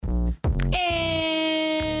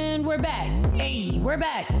we're back. Hey, we're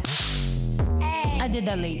back. Hey. I did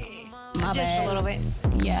that late. My Just bad. a little bit.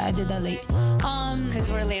 Yeah, I did that late. Because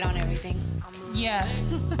we're late on everything. Yeah.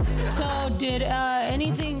 So did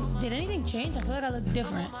anything change? I feel like I look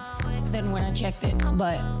different than when I checked it.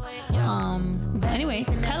 But anyway,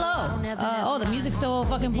 hello. The music's still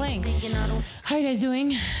fucking playing. How are you guys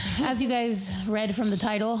doing? As you guys read from the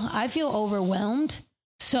title, I feel overwhelmed.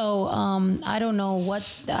 So I don't know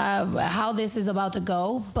how this is about to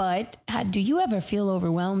go, but do you ever feel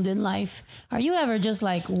overwhelmed in life? Are you ever just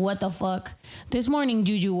like, what the fuck? This morning,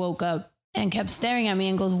 Juju woke up and kept staring at me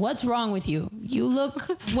and goes, "What's wrong with you? You look,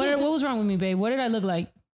 what was wrong with me, babe? What did I look like?"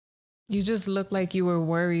 You just look like you were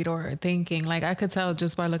worried or thinking. Like I could tell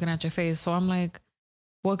just by looking at your face. So I'm like,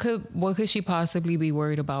 what could she possibly be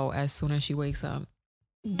worried about as soon as she wakes up?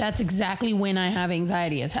 That's exactly when I have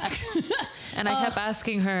anxiety attacks. And I kept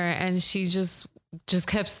asking her and she just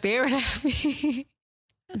kept staring at me.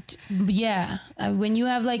 Yeah. When you're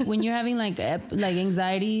having like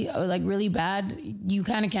anxiety or like really bad, you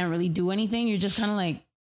kind of can't really do anything. You're just kind of like,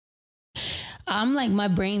 I'm like, my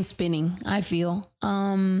brain's spinning, I feel.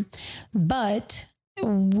 But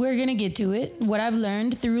we're going to get to it. What I've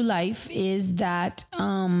learned through life is that,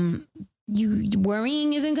 you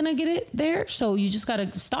worrying isn't going to get it there. So you just got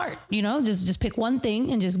to start, just pick one thing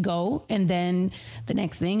and just go. And then the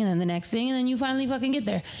next thing and then the next thing. And then you finally fucking get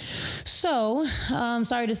there. So,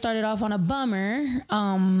 sorry to start it off on a bummer.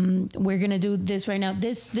 We're going to do this right now.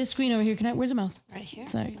 This screen over here. Where's the mouse? Right here.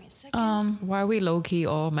 Sorry. Give me a second. Why are we low key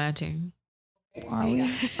all matching? Are we?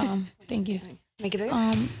 Thank you. Make it bigger.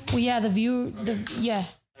 Well, yeah, yeah.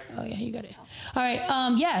 Oh yeah, you got it. All right.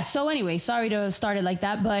 Yeah. So anyway, sorry to start it like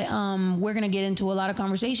that, but we're gonna get into a lot of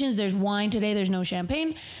conversations. There's wine today. There's no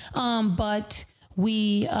champagne. But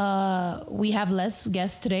we have less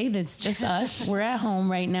guests today. That's just us. We're at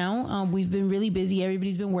home right now. We've been really busy.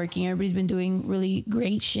 Everybody's been working. Everybody's been doing really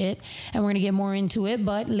great shit, and we're gonna get more into it.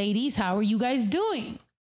 But ladies, how are you guys doing?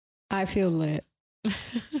 I feel lit.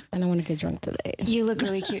 And I want to get drunk today. You look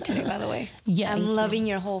really cute today, by the way. Yes. I'm loving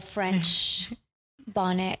your whole French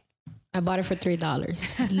bonnet. I bought it for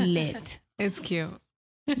 $3. Lit. It's cute.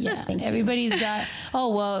 Yeah, everybody's got.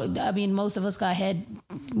 Oh well, I mean, most of us got head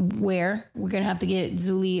wear. We're gonna have to get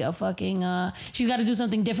Zuli a fucking. She's got to do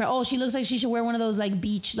something different. Oh, she looks like she should wear one of those like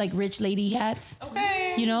beach, like rich lady hats.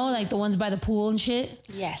 Okay. Like the ones by the pool and shit.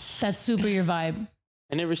 Yes. That's super your vibe.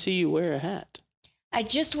 I never see you wear a hat. I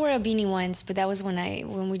just wore a beanie once, but that was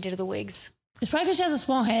when we did the wigs. It's probably because she has a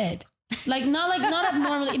small head. Not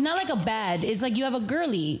abnormally, not like a bad. It's like you have a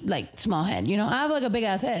girly like small head. I have like a big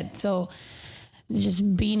ass head, so.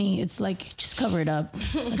 Just beanie. It's like, just cover it up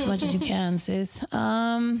as much as you can, sis.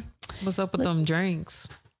 What's up with them drinks?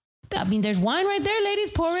 I mean, there's wine right there, ladies.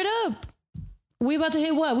 Pour it up. We about to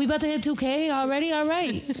hit what? We about to hit 2K already? All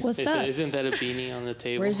right. What's up? Isn't that a beanie on the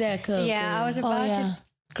table? Where's that cup? Yeah, I was about to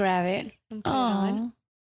grab it and put it on.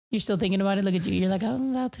 You're still thinking about it? Look at you. You're like,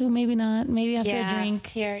 I'm about to. Maybe not. Maybe after a drink.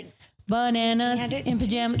 Here. Bananas in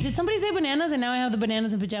pajamas. Did somebody say bananas and now I have the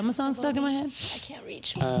bananas in pajamas song stuck in my head? I can't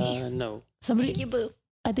reach. No. Somebody. Thank you, boo.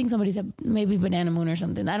 I think somebody said maybe Banana Moon or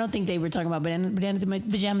something. I don't think they were talking about bananas in my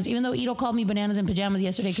pajamas, even though Ito called me bananas in pajamas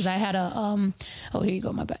yesterday because I had a, oh, here you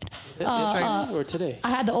go, my bad. Or today? I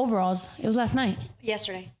had the overalls. It was last night.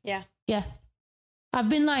 Yesterday, yeah. Yeah. I've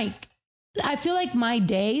been like, I feel like my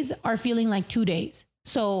days are feeling like 2 days.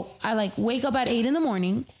 So I like wake up at 8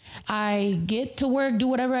 a.m. I get to work, do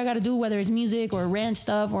whatever I got to do, whether it's music or ranch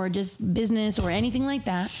stuff or just business or anything like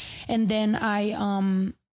that. And then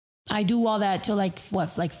I do all that till like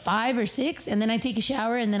 5 or 6, and then I take a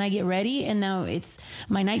shower and then I get ready, and now it's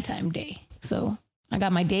my nighttime day. So I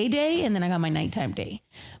got my day, and then I got my nighttime day,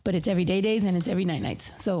 but it's every days and it's every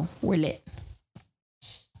nights. So we're lit.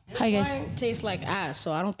 How you guys? Mine tastes like ass,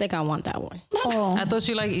 so I don't think I want that one. Oh, I thought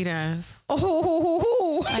you like eating ass.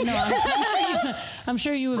 oh, I know. I'm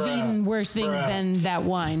sure you have eaten worse things than that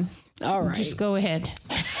wine. All right, just go ahead.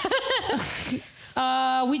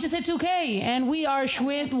 We just hit 2K and we are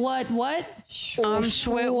Schwit what?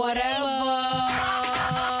 Schwit whatever. My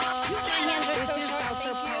hands are so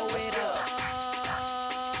short.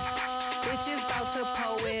 Bitches about to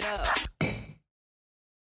pull it up.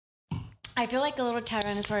 I feel like a little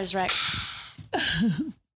Tyrannosaurus Rex.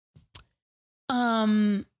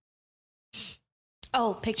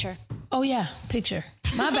 Oh, picture. Oh yeah, picture.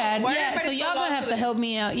 My bad. Yeah, so y'all gonna have to help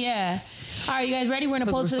me out. Yeah. All right, you guys ready? We're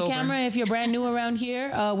gonna post for the camera. If you're brand new around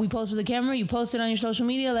here, we post for the camera. You post it on your social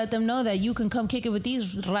media. Let them know that you can come kick it with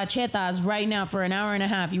these rachetas right now for an hour and a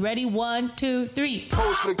half. You ready? 1, 2, 3.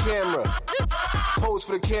 Pose for the camera. Pose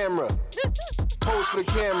for the camera. Pose for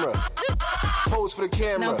the camera. Pose for the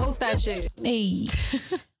camera. Now post that shit. Hey.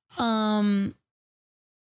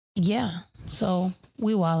 Yeah. So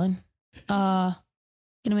we wildin'. Gonna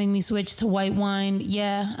make me switch to white wine.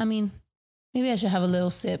 Yeah. I mean, maybe I should have a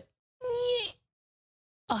little sip.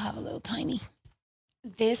 I'll have a little tiny.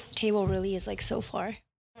 This table really is like so far.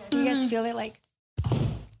 Do you guys feel it like?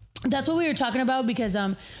 That's what we were talking about because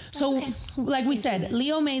like we said,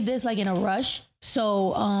 Leo made this like in a rush.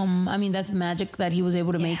 So I mean that's magic that he was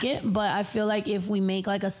able to make it. But I feel like if we make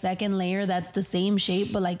like a second layer that's the same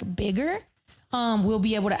shape but like bigger, we'll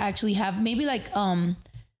be able to actually have maybe like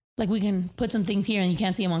we can put some things here and you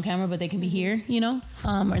can't see them on camera, but they can be here, you know,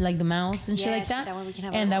 or like the mouse and shit like that. That way we can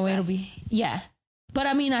have and that way it'll be But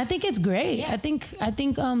I mean, I think it's great. Yeah. I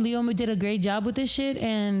think Leo did a great job with this shit,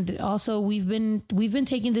 and also we've been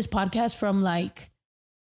taking this podcast from like,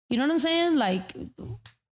 you know what I'm saying? Like,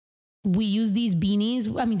 we use these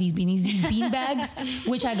these bean bags,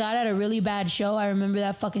 which I got at a really bad show. I remember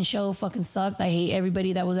that fucking show fucking sucked. I hate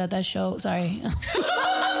everybody that was at that show. Sorry.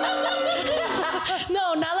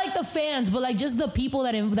 No, not like the fans, but like just the people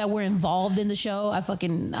that were involved in the show.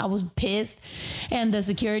 I was pissed, and the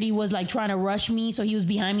security was like trying to rush me, so he was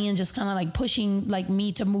behind me and just kind of like pushing like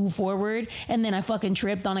me to move forward, and then I fucking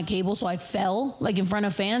tripped on a cable, so I fell like in front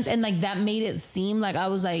of fans, and like that made it seem like I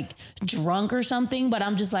was like drunk or something, but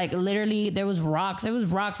I'm just like literally there was rocks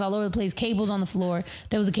all over the place, cables on the floor.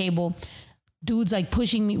 There was a cable. Dudes like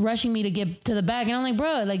rushing me to get to the back. And I'm like,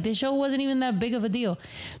 bro, like this show wasn't even that big of a deal.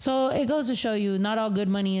 So it goes to show you not all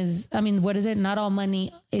money is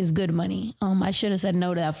good money. I should have said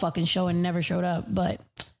no to that fucking show and never showed up, but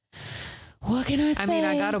what can I say? I mean,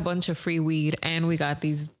 I got a bunch of free weed and we got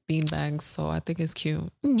these bean bags. So I think it's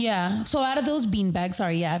cute. Yeah. So out of those bean bags,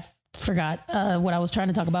 I forgot what I was trying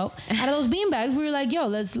to talk about. Out of those bean bags, we were like, yo,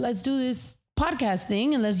 let's do this podcast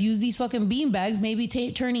thing and let's use these fucking bean bags. Maybe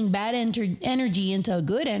turning bad energy into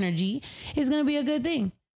good energy is gonna be a good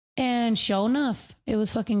thing. And sure enough, it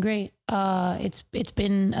was fucking great. It's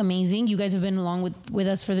been amazing. You guys have been along with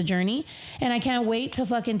us for the journey, and I can't wait to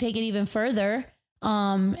fucking take it even further.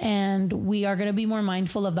 And we are gonna be more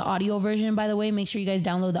mindful of the audio version. By the way, make sure you guys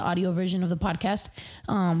download the audio version of the podcast.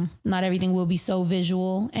 Not everything will be so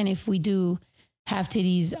visual, and if we do have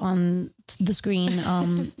titties on the screen,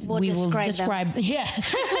 we will describe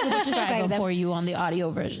them for you on the audio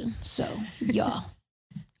version. So yeah,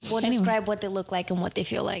 we'll describe what they look like and what they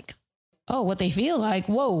feel like. Oh, what they feel like?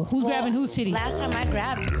 Whoa, who's grabbing whose titties? Last time I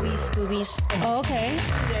grabbed Lee's boobies. Oh, okay.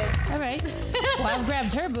 All right. Well, I've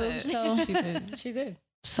grabbed her boobs, so she did.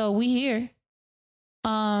 So we here.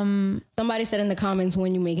 Somebody said in the comments,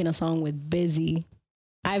 when you making a song with Busy,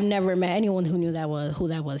 I've never met anyone who knew who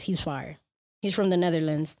that was. He's fire. He's from the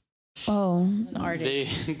Netherlands. Oh, an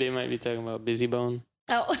artist. They might be talking about Busy Bone.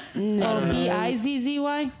 Oh, no.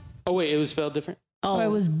 Bizzy. Oh wait, it was spelled different. Oh, or it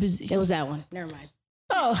was busy. It was that one. Never mind.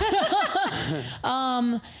 Oh,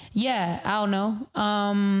 yeah, I don't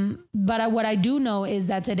know. But what I do know is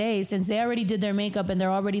that today, since they already did their makeup and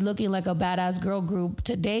they're already looking like a badass girl group,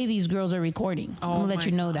 today these girls are recording. I'm gonna let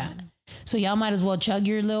you know that. So y'all might as well chug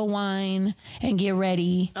your little wine and get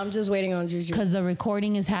ready. I'm just waiting on Juju. Because the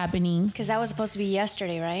recording is happening. Because that was supposed to be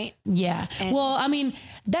yesterday, right? Yeah. Well, I mean,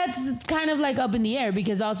 that's kind of like up in the air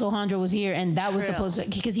because also Hondra was here and that was supposed to,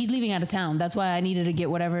 because he's leaving out of town. That's why I needed to get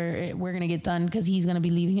whatever we're going to get done because he's going to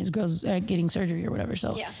be leaving his girls getting surgery or whatever.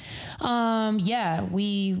 So, it's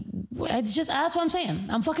just, that's what I'm saying.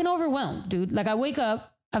 I'm fucking overwhelmed, dude. Like I wake up.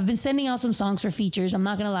 I've been sending out some songs for features. I'm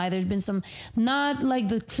not going to lie. There's been some, not like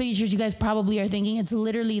the features you guys probably are thinking. It's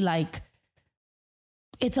literally like,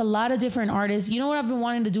 it's a lot of different artists. You know what I've been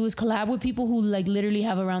wanting to do is collab with people who like literally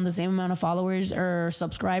have around the same amount of followers or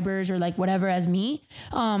subscribers or like whatever as me.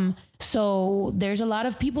 So there's a lot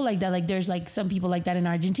of people like that. Like there's like some people like that in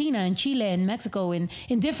Argentina and Chile and Mexico and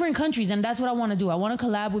in different countries. And that's what I want to do. I want to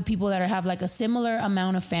collab with people that have like a similar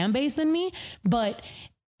amount of fan base than me, but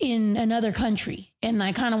in another country. And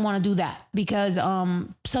I kind of want to do that because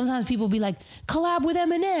sometimes people be like, collab with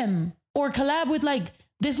Eminem or collab with like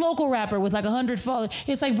this local rapper with like 100 followers.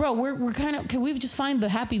 It's like, bro, we're kind of, can we just find the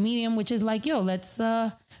happy medium, which is like, yo, let's,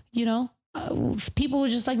 people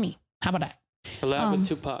just like me. How about that? Collab with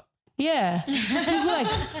Tupac. Yeah. People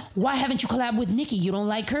like, why haven't you collabed with Nicki? You don't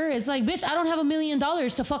like her? It's like, bitch, I don't have $1 million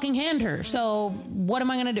to fucking hand her. So what am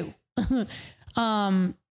I going to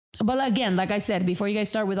do? But again, like I said, before you guys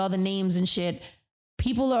start with all the names and shit,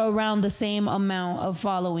 people are around the same amount of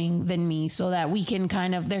following than me so that we can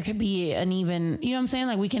kind of, there could be an even, you know what I'm saying?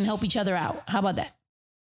 Like we can help each other out. How about that?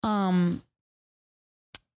 I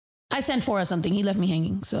sent Fora something. He left me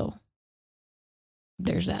hanging. So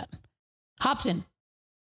there's that. Hobson.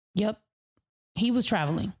 Yep. He was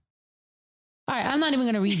traveling. All right, I'm not even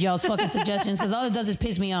gonna read y'all's fucking suggestions because all it does is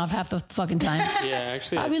piss me off half the fucking time. Yeah,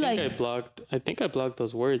 actually, I'll be like- I think I blocked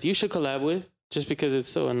those words. You should collab with, just because it's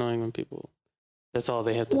so annoying when people. That's all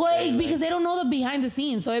they have to say. Well, because they don't know the behind the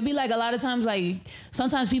scenes. So it'd be like a lot of times, like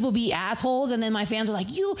sometimes people be assholes, and then my fans are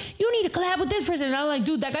like, "You need to collab with this person," and I'm like,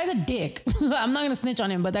 "Dude, that guy's a dick." I'm not gonna snitch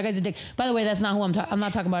on him, but that guy's a dick. By the way, that's not who I'm talking. I'm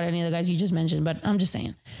not talking about any of the guys you just mentioned, but I'm just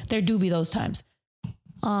saying there do be those times.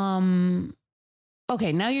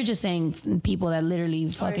 Okay, now you're just saying people that literally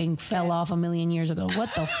fucking fell off a million years ago.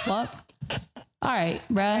 What the fuck? All right,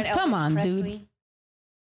 bruh, Elvis come on, Presley. dude.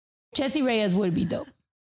 Jesse Reyes would be dope.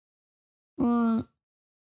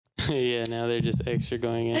 Yeah, now they're just extra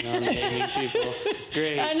going in on naming people.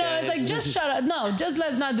 Great. I know, guys. it's like, just shut up. No, just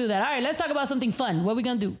let's not do that. All right, let's talk about something fun. What are we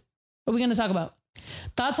going to do? What are we going to talk about?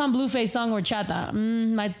 Thoughts on Blueface song or chata?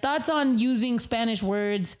 My thoughts on using Spanish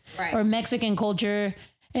words or Mexican culture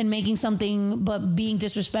and making something but being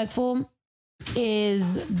disrespectful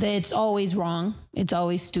is that it's always wrong. It's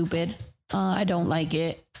always stupid. I don't like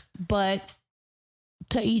it. But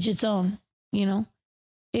to each its own, you know?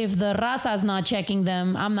 If the raza's not checking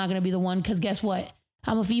them, I'm not going to be the one, because guess what?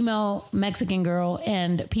 I'm a female Mexican girl,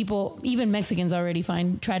 and people, even Mexicans already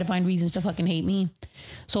try to find reasons to fucking hate me.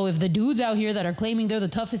 So if the dudes out here that are claiming they're the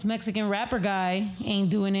toughest Mexican rapper guy ain't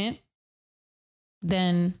doing it,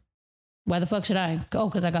 then why the fuck should I? Oh,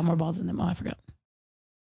 because I got more balls than them. Oh, I forgot.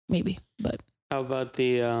 Maybe, but. How about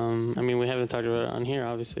the, I mean, we haven't talked about it on here.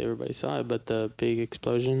 Obviously, everybody saw it, but the big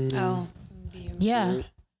explosion. Oh. Yeah.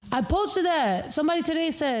 I posted that. Somebody today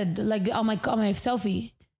said, like, on my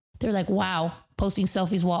selfie, they're like, wow, posting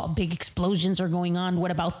selfies while big explosions are going on. What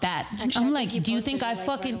about that? Actually, I'm I like, think do you posted think it, I like,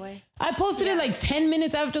 fucking, right away. I posted it like 10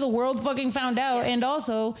 minutes after the world fucking found out. And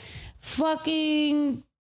also fucking,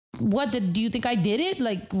 do you think I did it?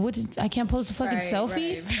 Like, I can't post a fucking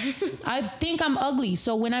selfie. I think I'm ugly.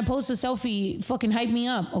 So when I post a selfie, fucking hype me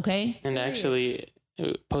up. Okay. And actually,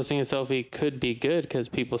 posting a selfie could be good because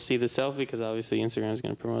people see the selfie, because obviously Instagram is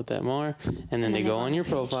going to promote that more. And then they go on your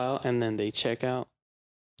profile and then they check out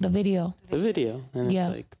the video. and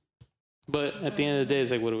it's like, but at the end of the day,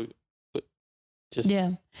 it's like,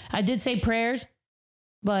 Yeah. I did say prayers,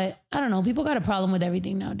 but I don't know. People got a problem with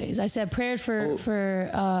everything nowadays. I said prayers for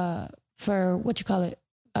what you call it?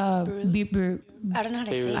 Beirut. I don't know how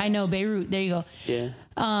to say it. I know, Beirut. There you go. Yeah.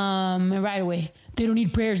 And right away, they don't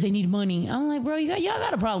need prayers, they need money. I'm like, bro, y'all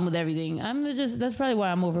got a problem with everything. That's probably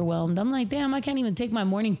why I'm overwhelmed. I'm like, damn, I can't even take my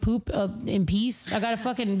morning poop in peace. I got to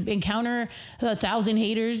fucking encounter 1,000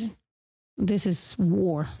 haters. This is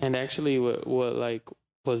war. And actually, what like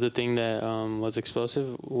was the thing that was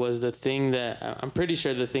explosive was the thing that I'm pretty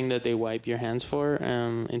sure the thing that they wipe your hands for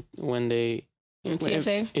when they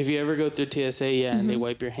TSA? If you ever go through TSA, and they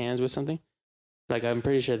wipe your hands with something, like I'm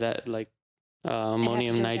pretty sure that like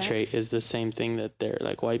ammonium do nitrate is the same thing that they're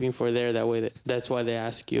like wiping for there. That way, that's why they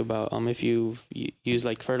ask you about if you use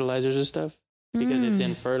like fertilizers or stuff, because it's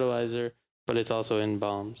in fertilizer, but it's also in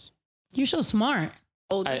balms. You're so smart.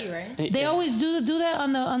 OD, right? They always do that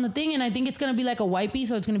on the thing, and I think it's gonna be like a wipey,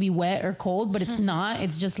 so it's gonna be wet or cold, but it's not.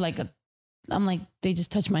 It's just like I'm like, they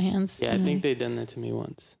just touch my hands. Yeah, I think they done that to me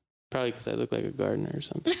once. Probably because I look like a gardener or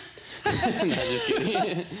something. Not just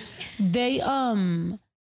kidding. They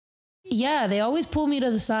they always pull me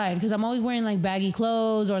to the side because I'm always wearing like baggy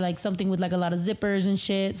clothes or like something with like a lot of zippers and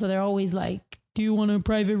shit. So they're always like, "Do you want a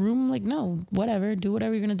private room?" I'm like, no, whatever. Do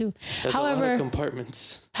whatever you're gonna do. That's a lot of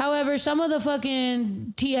compartments. However, some of the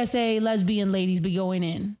fucking TSA lesbian ladies be going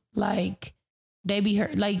in. Like, they be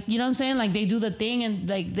hurt. Like, you know what I'm saying? Like, they do the thing and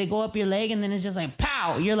like they go up your leg and then it's just like,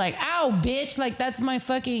 pow. You're like, ow, bitch. Like, that's my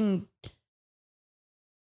fucking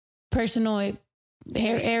personal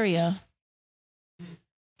area.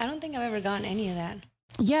 I don't think I've ever gotten any of that.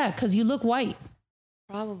 Yeah, because you look white.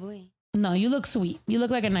 Probably. No, you look sweet. You look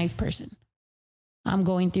like a nice person. I'm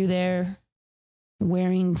going through there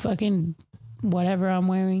wearing fucking whatever I'm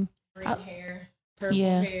wearing. Green hair, purple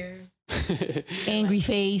Yeah. hair. Angry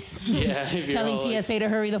face. Yeah, if you're Telling all, like, TSA to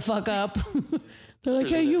hurry the fuck up. They're like,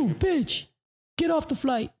 hey, you, bitch, get off the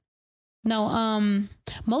flight. No,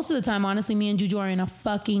 most of the time, honestly, me and Juju are in a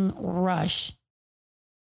fucking rush.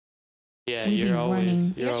 Yeah, We be you're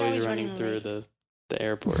always always running running through late. the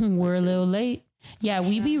airport. We're a little late. Yeah,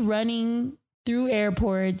 we be running through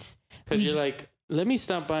airports. Because you're like, let me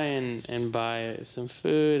stop by and buy some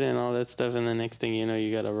food and all that stuff, and the next thing you know,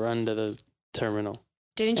 you gotta run to the terminal.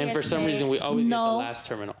 Didn't you And guys for some say- reason, we always get the No. last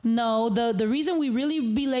terminal. No, the reason we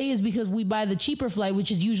really be late is because we buy the cheaper flight,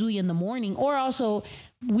 which is usually in the morning, or also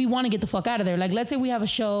we want to get the fuck out of there. Like, let's say we have a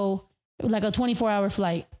show, like a 24-hour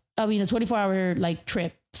flight. I mean, a 24-hour like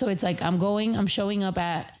trip. So it's like I'm showing up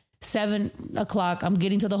at 7:00, I'm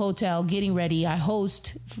getting to the hotel, getting ready. I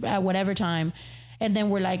host at whatever time. And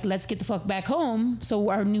then we're like, let's get the fuck back home. So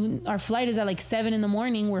our flight is at like 7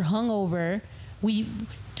 a.m. We're hungover.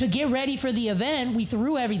 To get ready for the event, we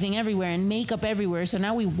threw everything everywhere and makeup everywhere. So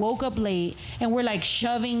now we woke up late and we're like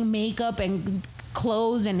shoving makeup and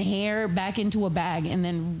clothes and hair back into a bag and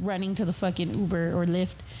then running to the fucking Uber or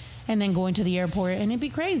Lyft and then going to the airport, and it'd be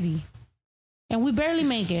crazy. And we barely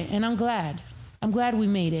make it. And I'm glad we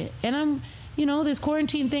made it. And this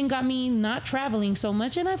quarantine thing got me not traveling so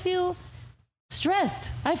much, and I feel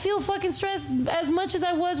stressed. I feel fucking stressed as much as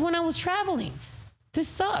I was when I was traveling. This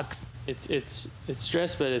sucks. It's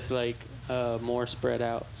stress, but it's like more spread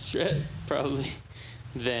out stress probably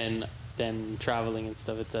than traveling and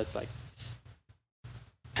stuff. That's like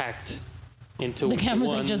packed into the camera's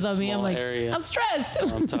one like just on me. I'm like, area. I'm stressed.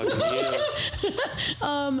 I'm talking to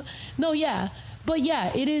you. No, yeah, but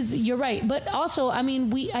yeah, it is. You're right. But also, I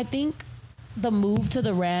think the move to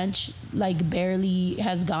the ranch like barely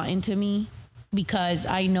has gotten to me, because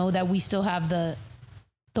I know that we still have the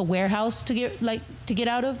warehouse to get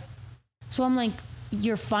out of. So I'm like,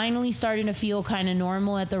 you're finally starting to feel kind of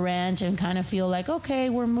normal at the ranch and kind of feel like, okay,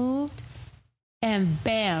 we're moved. And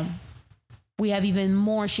bam, we have even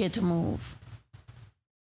more shit to move.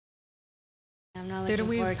 I'm not looking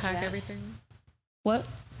forward to that. Did we pack everything? What?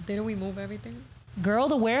 Didn't we move everything? Girl,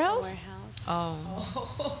 the warehouse?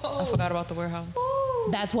 Oh. I forgot about the warehouse.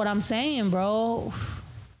 That's what I'm saying, bro.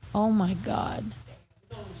 Oh my God.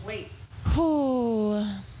 Wait.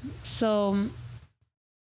 So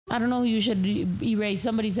I don't know who you should erase.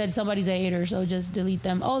 Somebody said somebody's a hater, so just delete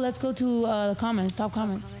them. Oh, let's go to the comments. Top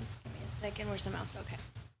comments. Give me a second. Where's the mouse? Okay.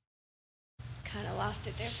 Kind of lost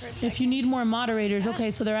it there for a second. If you need more moderators.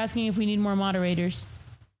 Okay, so they're asking if we need more moderators.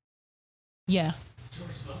 Yeah. George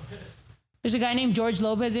Lopez. There's a guy named George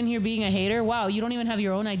Lopez in here being a hater. Wow, you don't even have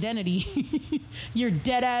your own identity. You're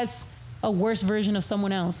dead ass a worse version of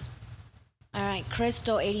someone else. All right,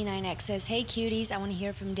 Crystal89X says, hey cuties, I want to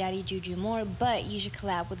hear from Daddy Juju more, but you should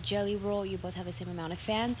collab with Jelly Roll. You both have the same amount of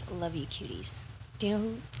fans. Love you, cuties. Do you know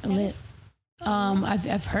who that is?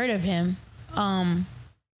 I've heard of him.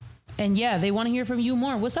 And yeah, they want to hear from you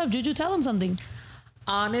more. What's up, Juju? Tell them something.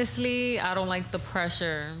 Honestly, I don't like the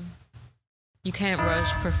pressure. You can't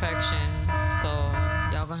rush perfection, so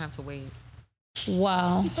y'all gonna have to wait.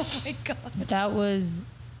 Wow. Oh my God. That was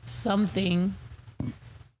something.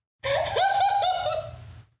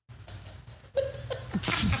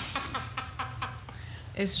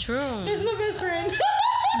 It's true. He's my best friend.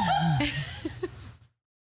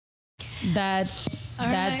 That's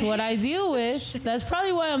right. what I deal with. That's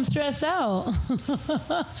probably why I'm stressed out.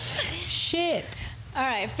 Shit. All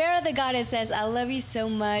right, Farrah the Goddess says, I love you so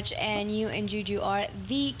much, and you and Juju are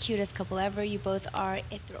the cutest couple ever. You both are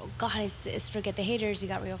ethereal goddesses. Forget the haters. You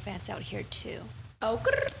got real fans out here, too. Oh,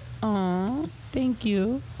 Aw, thank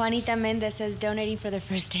you. Juanita Mendez says, donating for the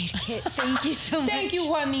first aid kit. Thank you so much. Thank you,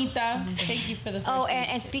 Juanita. Thank you for the first aid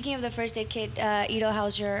and speaking of the first aid kit, Ito,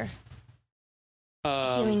 how's your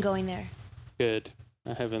healing going there? Good.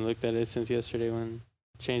 I haven't looked at it since yesterday when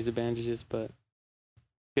I changed the bandages, but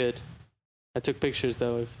good. I took pictures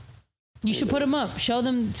though. You should put them up. Show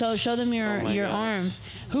them your Oh my arms.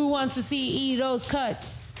 Who wants to see those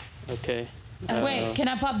cuts? Okay. Wait, can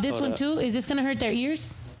I pop this hold one up. too? Is this gonna hurt their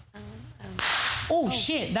ears? Oh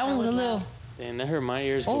shit, that one was a little. Damn, that hurt my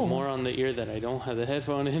ears, but more on the ear that I don't have the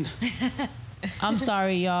headphone in. I'm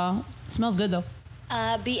sorry, y'all. It smells good though.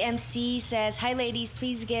 BMC says, hi ladies,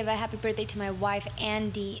 please give a happy birthday to my wife,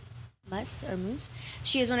 Andy Moose.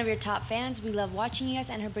 She is one of your top fans. We love watching you guys,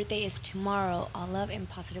 and her birthday is tomorrow. All love and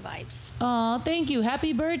positive vibes. Oh, thank you.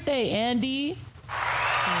 Happy birthday, Andy.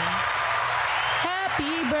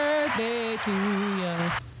 Happy birthday to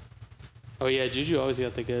you. Oh yeah, Juju always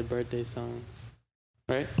got the good birthday songs,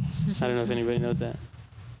 right? I don't know if anybody knows that.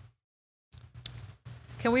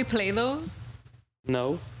 Can we play those?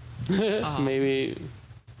 No. Maybe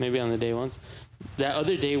on the day ones. That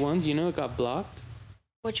other day ones, it got blocked.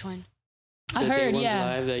 Which one? I The heard, day ones yeah.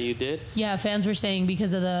 live that you did. Yeah, fans were saying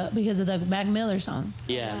because of the Mac Miller song.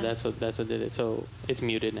 Yeah, wow. that's what did it. So it's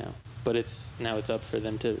muted now, but it's up for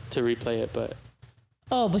them to replay it. But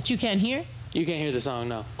Oh, but you can't hear? you can't hear the song,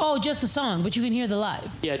 no. Oh, just the song, but you can hear the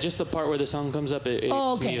live. Yeah, just the part where the song comes up, it's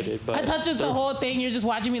Oh, okay. muted. But I thought just the whole thing. You're just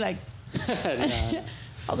watching me like. Nah. I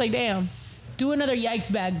was like, damn. Do another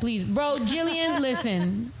yikes bag, please, bro. Jillian,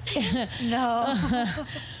 listen. No.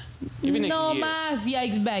 Give me next No year. mas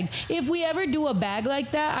yikes bags. If we ever do a bag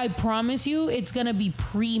like that, I promise you, it's gonna be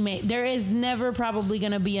pre-made. There is never probably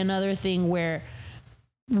gonna be another thing where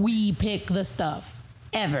we pick the stuff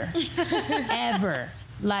ever, ever.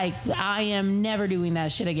 Like, I am never doing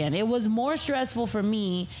that shit again. It was more stressful for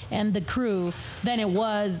me and the crew than it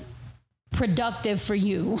was productive for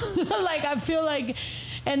you. Like, I feel like,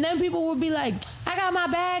 and then people would be like, I got my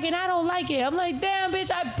bag and I don't like it. I'm like, damn,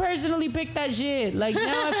 bitch, I personally picked that shit. Like,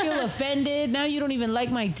 now I feel offended. Now you don't even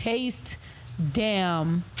like my taste.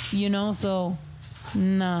 Damn, you know, so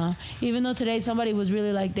nah. Even though today somebody was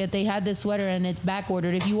really like that, they had this sweater and it's back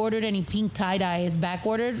ordered. If you ordered any pink tie dye, it's back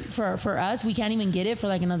ordered for us. We can't even get it for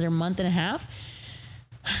like another month and a half.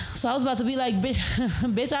 So I was about to be like,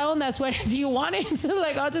 bitch, I own that sweater. Do you want it?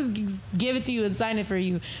 Like, I'll just give it to you and sign it for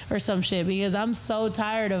you or some shit, because I'm so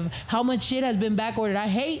tired of how much shit has been back ordered. I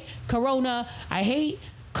hate Corona. I hate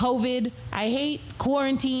COVID. I hate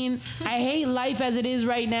quarantine. I hate life as it is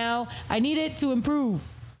right now. I need it to improve.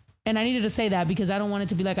 And I needed to say that because I don't want it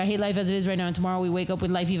to be like, I hate life as it is right now, and tomorrow we wake up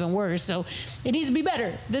with life even worse. So it needs to be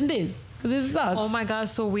better than this, because it sucks. Oh my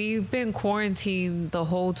gosh, so we've been quarantined the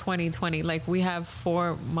whole 2020. Like, we have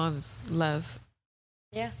 4 months left.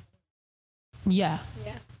 Yeah. Yeah.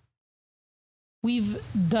 Yeah. We've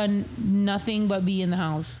done nothing but be in the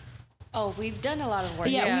house. Oh, we've done a lot of work.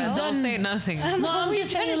 Yeah, we've don't done- say nothing. No, I'm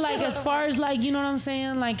just saying, like, as far as, like, you know what I'm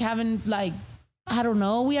saying? Like, having, like, I don't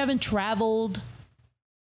know, we haven't traveled.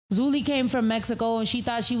 Zuli came from Mexico and she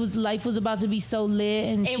thought life was about to be so lit,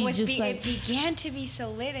 and she's just like, it began to be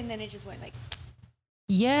so lit, and then it just went like,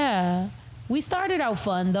 yeah. We started out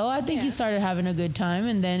fun though. I think you started having a good time,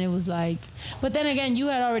 and then it was like, but then again,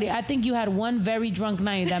 I think you had one very drunk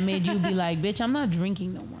night that made you be like, bitch, I'm not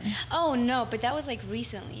drinking no more. oh no, but that was like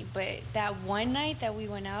recently. But that one night that we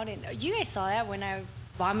went out, and you guys saw that when I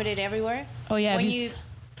vomited everywhere. Oh yeah, when if you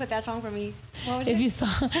put that song for me. What was if it? you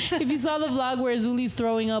saw the vlog where Zuli's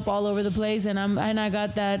throwing up all over the place, and I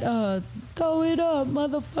got that throw it up,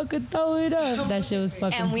 motherfucker, throw it up. That shit was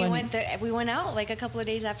fucking and we funny. we went out like a couple of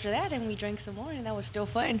days after that, and we drank some more, and that was still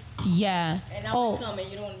fun. Yeah. And now we're coming.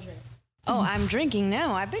 You don't want to drink. Oh, I'm drinking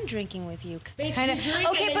now. I've been drinking with you. Bitch, Kinda. you drink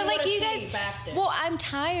Okay, and then but you like wanna you guys. sleep after. Well, I'm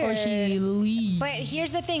tired. Or she leaves. But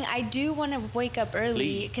here's the thing, I do want to wake up early,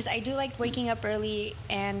 Leave. because I do like waking up early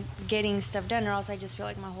and getting stuff done, or else I just feel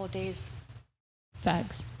like my whole day's.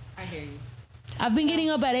 Facts. I hear you. I've been getting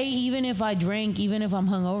up at 8, even if I drank, even if I'm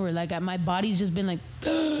hungover. Like, my body's just been like,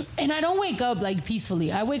 and I don't wake up like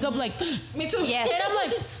peacefully. I wake up like, Me too. Yes. and I'm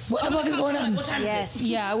like, what the fuck is going on? What time Yes. is it?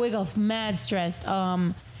 Yeah, I wake up mad stressed.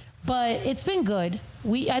 But it's been good.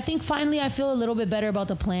 I think finally I feel a little bit better about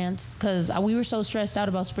the plants, because we were so stressed out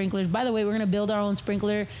about sprinklers. By the way, we're gonna build our own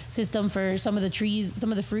sprinkler system for some of the trees,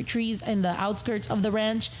 some of the fruit trees in the outskirts of the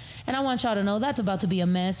ranch. And I want y'all to know that's about to be a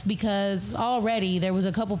mess, because already there was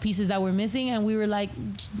a couple pieces that were missing, and we were like,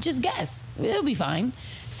 just guess, it'll be fine.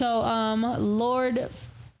 So Lord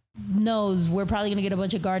knows we're probably gonna get a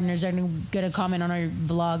bunch of gardeners that are gonna comment on our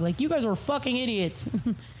vlog like, you guys were fucking idiots.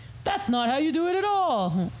 That's not how you do it at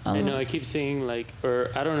all. I know. I keep seeing like,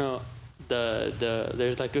 or I don't know.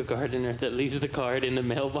 There's like a gardener that leaves the card in the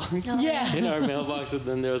mailbox. Yeah. In our mailbox, and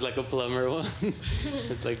then there was like a plumber one.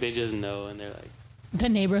 It's like they just know, and they're like, The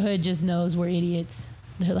neighborhood just knows we're idiots.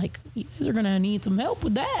 They're like, you guys are gonna need some help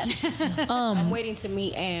with that. I'm waiting to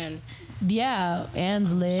meet Ann. Yeah,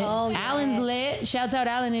 Ann's lit. Oh, Alan's yes. lit. Shouts out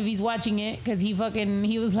Alan if he's watching it, because he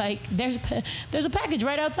was like, there's a package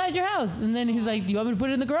right outside your house. And then he's like, do you want me to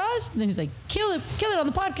put it in the garage? And then he's like, kill it on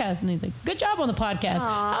the podcast. And he's like, good job on the podcast. Aww.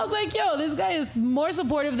 I was like, yo, this guy is more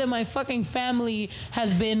supportive than my fucking family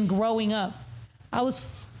has been growing up. I was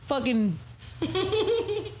fucking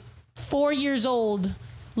 4 years old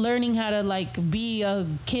learning how to like be a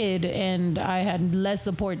kid, and I had less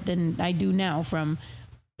support than I do now from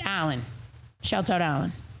Alan. Shouts out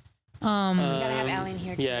Alan. We gotta have Alan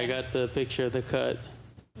here too. yeah, I got the picture of the cut.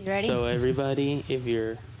 You ready? So everybody, if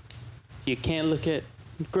you can't look at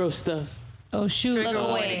gross stuff. Oh shoot. Look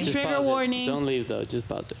away. just Trigger pause it. warning. Don't leave though. Just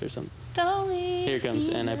pause it or something. Don't leave. Here it comes,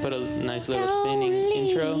 and I put a nice little spinning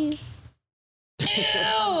intro.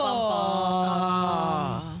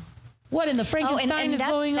 What in the Oh, Frankenstein and is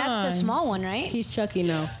that's, going on? that's the small one, right? He's Chucky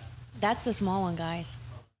now. That's the small one, guys.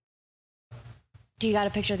 Do you got a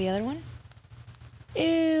picture of the other one?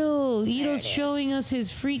 Ew. Ito's it showing is. us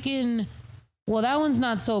his freaking. Well, that one's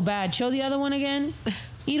not so bad. Show the other one again.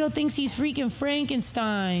 Ito thinks he's freaking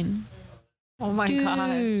Frankenstein. Oh my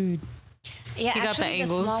God. Dude. Yeah, He got the actually, the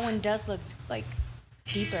angles. small one does look like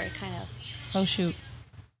deeper, kind of. Oh shoot.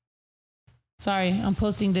 Sorry, I'm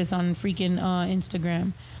posting this on freaking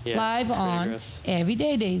Instagram. Yeah, Live very on gross.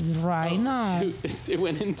 Everyday Days right now. Shoot, it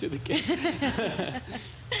went into the camera.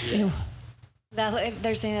 Ew.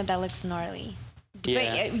 They're saying that looks gnarly.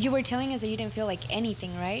 Yeah. But you were telling us that you didn't feel like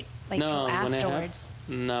anything, right? Like till afterwards.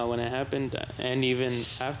 When it happened, and even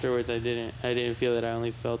afterwards, I didn't feel it. I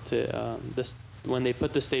only felt it. When they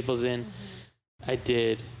put the staples in, I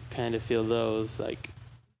did kind of feel those, like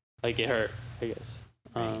it hurt, I guess.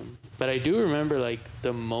 But I do remember like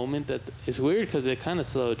the moment that it's weird because it kind of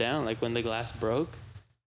slowed down. Like when the glass broke,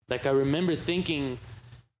 like I remember thinking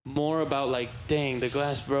more about like, dang, the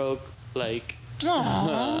glass broke, like,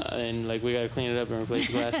 and like we gotta clean it up and replace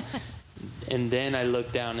the glass. And then I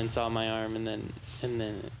looked down and saw my arm, and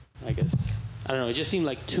then I guess I don't know. It just seemed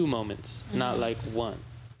like two moments, not like one.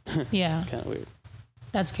 Yeah, it's kind of weird.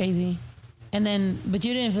 That's crazy. And then, but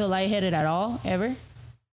you didn't feel lightheaded at all, ever?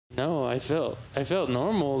 No, I felt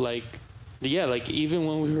normal. Like, yeah, like even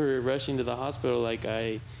when we were rushing to the hospital, like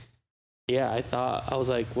I thought, I was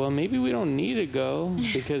like, well, maybe we don't need to go,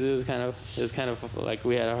 because it was kind of like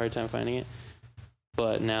we had a hard time finding it.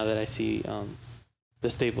 But now that I see the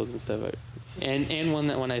staples and stuff, and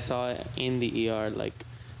when I saw it in the ER, like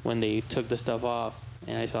when they took the stuff off,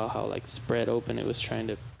 and I saw how like spread open it was trying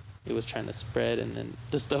to spread, and then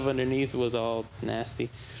the stuff underneath was all nasty.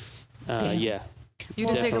 Yeah. You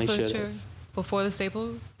didn't take a Definitely picture before the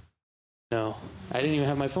staples? No, I didn't even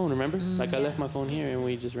have my phone, remember? Like I left my phone here and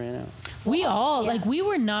we just ran out. We all, like, we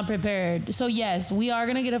were not prepared. So yes, we are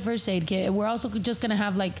going to get a first aid kit. We're also just going to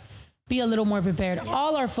have like, be a little more prepared. Yes.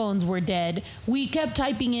 All our phones were dead. We kept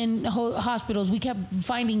typing in hospitals. We kept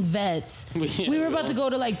finding vets. We were about to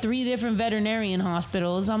go to like 3 different veterinarian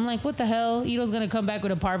hospitals. I'm like, what the hell? Ito's going to come back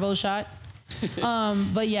with a parvo shot.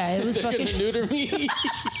 But yeah, it was They're fucking gonna neuter me.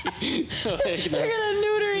 They're gonna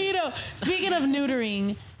neuter Ito. Speaking of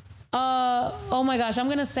neutering, oh my gosh, I'm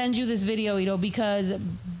gonna send you this video, Ito, because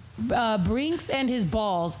Brinks and his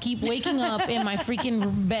balls keep waking up in my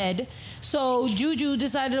freaking bed. So Juju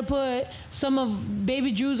decided to put some of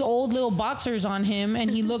baby Drew's old little boxers on him,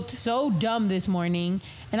 and he looked so dumb this morning.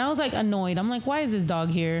 And I was like annoyed. I'm like, why is this dog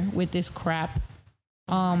here with this crap?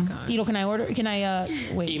 Ito, can I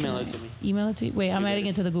wait? Email it to me. Email it to you? Wait, I'm adding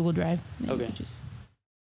it to the Google Drive. Maybe Okay. just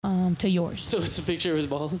to yours. So it's a picture of his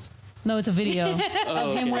balls? No, it's a video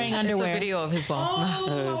of him wearing underwear. It's a video of his balls.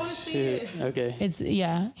 Oh, shit. Okay. It's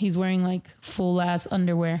he's wearing like full ass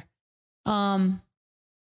underwear. Did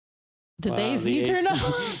the AC turn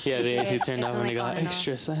off? Yeah, the AC turned It's off when like it got on and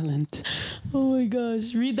extra silent. Oh my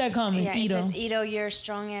gosh. Read that comment, Yeah, it Ito. says, Ito, you're a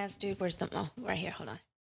strong ass dude. Where's the, right here, hold on.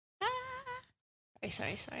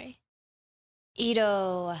 Sorry.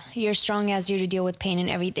 Ito, you're a strong ass dude to deal with pain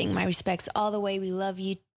and everything. My respects all the way. We love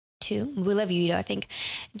you too. We love you, Ito, I think,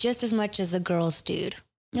 just as much as the girls, dude.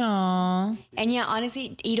 Aww. And yeah,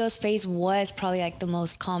 honestly, Ito's face was probably like the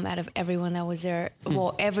most calm out of everyone that was there.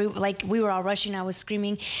 Well, we were all rushing. I was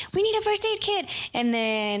screaming, we need a first aid kit. And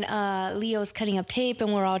then Leo's cutting up tape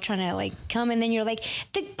and we're all trying to like come. And then you're like,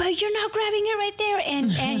 but you're not grabbing it right there.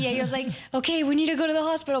 And yeah, he was like, okay, we need to go to the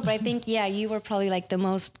hospital. But I think, yeah, you were probably like the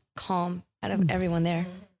most calm out of everyone there.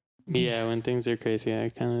 Yeah, when things are crazy, I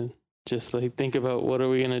kind of just like think about what are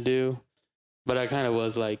we going to do? But I kind of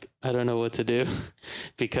was like, I don't know what to do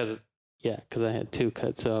because I had 2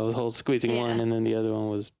 cuts. So I was squeezing one and then the other one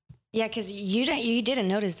was. Yeah, because you didn't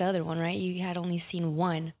notice the other one, right? You had only seen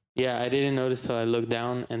one. Yeah, I didn't notice till I looked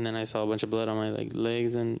down and then I saw a bunch of blood on my like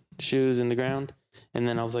legs and shoes in the ground. And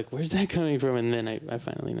then I was like, where's that coming from? And then I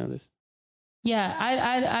finally noticed. Yeah,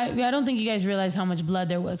 I don't think you guys realize how much blood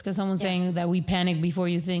there was because someone's saying that we panic before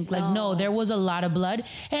you think. Like, no, there was a lot of blood.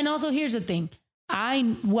 And also, here's the thing.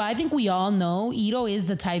 I think we all know Ito is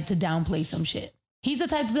the type to downplay some shit. He's the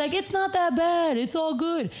type to be like, it's not that bad. It's all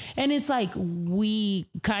good. And it's like, we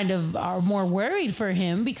kind of are more worried for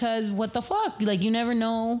him because what the fuck? Like, you never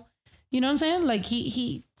know. You know what I'm saying? Like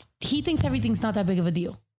he thinks everything's not that big of a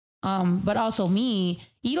deal. But also me,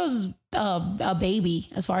 Ito's a baby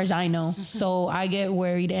as far as I know. So I get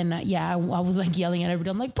worried. And I was like yelling at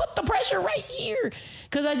everybody. I'm like, put the pressure right here.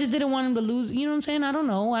 Cause I just didn't want him to lose. You know what I'm saying? I don't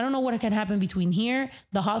know what can happen between here,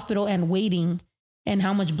 the hospital and waiting and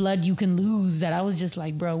how much blood you can lose that I was just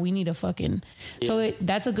like, bro, we need a fucking, so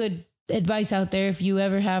that's a good advice out there. If you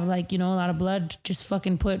ever have like, a lot of blood, just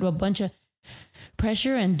fucking put a bunch of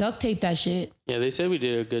pressure and duct tape that shit. Yeah. They said we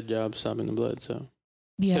did a good job stopping the blood. So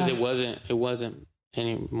because it wasn't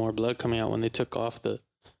any more blood coming out when they took off the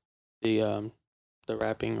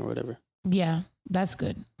wrapping or whatever. Yeah, that's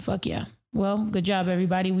good. Fuck yeah. Well, good job,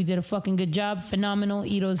 everybody. We did a fucking good job. Phenomenal.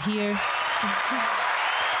 Ito's here.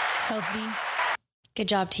 Healthy. Good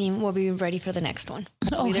job, team. We'll be ready for the next one.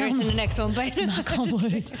 Oh, There's in the next one, but knock on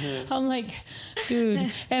wood. I'm like, dude.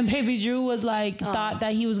 And Baby Drew was like, thought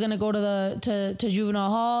that he was gonna go to juvenile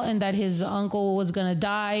hall and that his uncle was gonna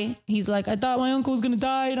die. He's like, I thought my uncle was gonna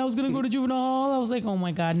die and I was gonna go to juvenile hall. I was like, oh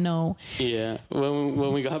my god, no. Yeah.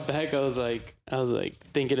 When we got back, I was like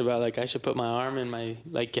thinking about like I should put my arm in my,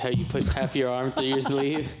 like how you put half your arm through your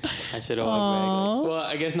sleeve. I should have walked back. Like, well,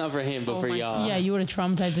 I guess not for him, but for y'all. Yeah, you would have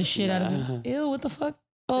traumatized the shit out of me. Ew, what the fuck?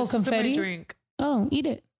 Oh, This was in my confetti. drink. Oh, eat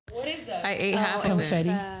it. What is that? I ate half of confetti.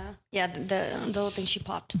 it. yeah, the little thing she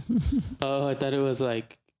popped. Oh, I thought it was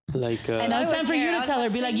like. And Now it's it time was for you hair. I to was tell her.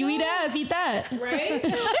 about Be to like, say you eat no. ass, eat that.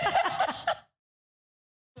 Right?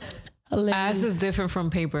 Hilarious. Ass is different from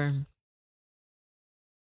paper.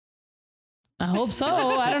 I hope so.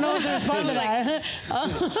 I don't know what to respond to that.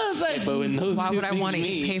 It's like, But when those Why two would I things want to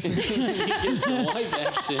meet, eat paper? you get some wipe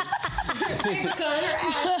action.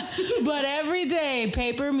 but every day,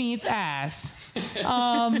 paper meets ass. Did you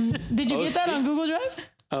Oh, get that on Google Drive?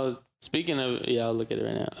 Oh, speaking of, yeah, I'll look at it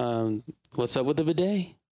right now. What's up with the bidet?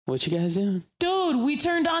 What you guys doing? Dude, we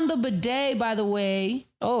turned on the bidet, by the way.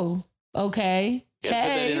 Oh, okay. Yeah, put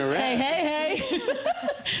that in a wrap. Hey.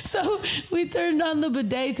 So we turned on the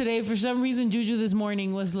bidet today. For some reason, Juju this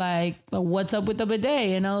morning was like, what's up with the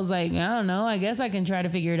bidet? And I was like, I don't know. I guess I can try to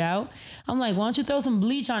figure it out. I'm like, why don't you throw some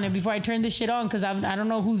bleach on it before I turn this shit on? Because I don't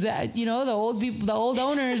know who's that. You know, the old people, the old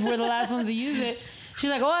owners were the last ones to use it. She's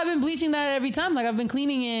like, oh, I've been bleaching that every time. Like, I've been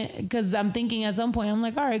cleaning it because I'm thinking at some point. I'm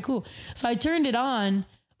like, all right, cool. So I turned it on,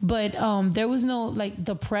 but there was no, like,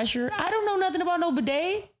 the pressure. I don't know nothing about no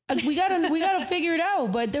bidet. We gotta figure it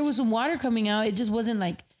out. But there was some water coming out. It just wasn't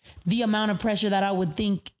like the amount of pressure that I would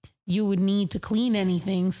think you would need to clean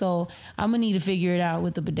anything. So I'm gonna need to figure it out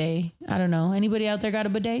with the bidet. I don't know. Anybody out there got a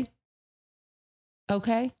bidet?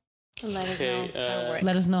 Okay. Let us Okay, know how it works.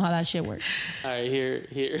 Let us know how that shit works. All right, here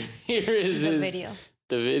is The his- video.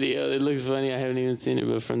 The video. It looks funny. I haven't even seen it,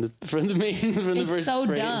 but from the main from the It's first so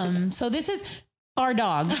frame. dumb. So this is our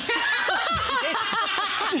dog.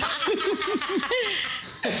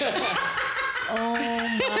 Oh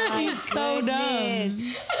my He's so dumb.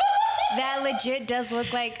 goodness. That legit does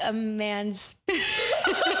look like a man's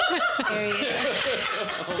area.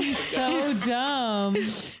 He's so dumb.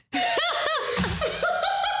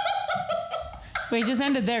 Wait, just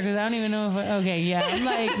end it there because I don't even know if okay, yeah. I'm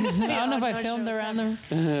like, I don't know if I filmed around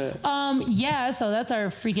the yeah, so that's our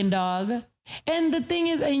freaking dog. And the thing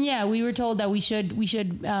is, and yeah, we were told that we should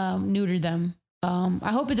neuter them. I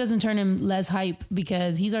hope it doesn't turn him less hype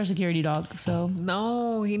because he's our security dog. So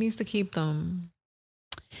No, he needs to keep them.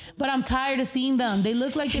 but I'm tired of seeing them. They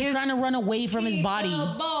look like they're trying to run away from his body.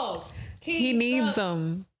 Balls. He needs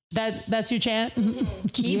them. That's your chant?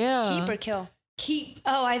 Keep or kill? Keep.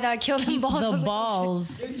 Oh, I thought kill them balls. I The was like,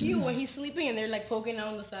 balls. They're cute when he's sleeping and they're like poking out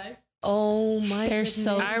on the side. oh my They're goodness.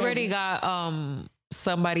 so I already got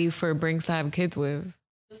somebody for Brinks to have kids with.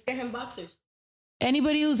 Let's get him boxers.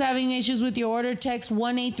 Anybody who's having issues with your order, text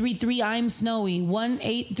 1-833 I'm Snowy.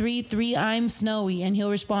 1-833 I'm Snowy, and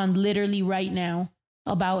he'll respond literally right now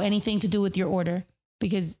about anything to do with your order.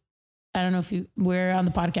 Because I don't know if we're on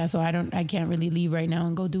the podcast, so I can't really leave right now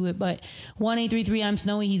and go do it. But 1-833 I'm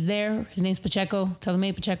Snowy. He's there. His name's Pacheco. Tell him,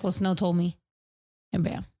 hey, Pacheco, Snow told me. And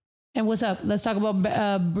bam. And what's up? Let's talk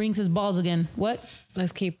about Brinks' balls again. What?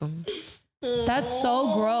 Let's keep them. That's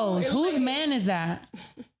so gross. Whose man is that?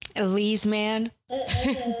 Lee's man.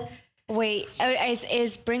 Wait,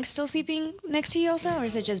 is Brink still sleeping next to you also, or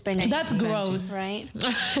is it just Benji? That's gross. Right?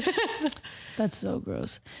 That's so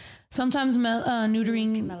gross. Sometimes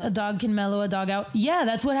neutering a dog can mellow a dog out. Yeah,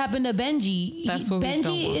 that's what happened to Benji. That's what we don't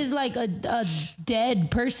Benji want. is like a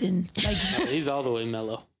dead person. Like He's all the way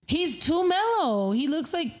mellow. he's too mellow. He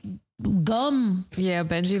looks like gum Yeah,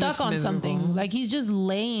 Benji stuck looks on miserable. something. Like he's just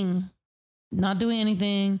laying, not doing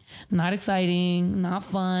anything, not exciting, not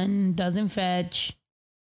fun, doesn't fetch.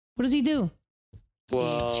 What does he do?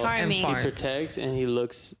 Well, charming. he farts. protects and he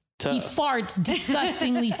looks tough. He farts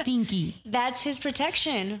disgustingly stinky. That's his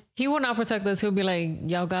protection, He will not protect us. He'll be like,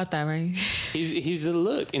 y'all got that, right? He's the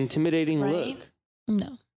look, intimidating right? look.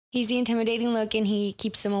 No. He's the intimidating look, and he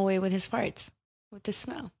keeps them away with his farts, with the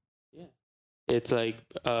smell. It's like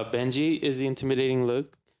Benji is the intimidating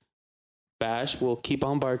look. Bash will keep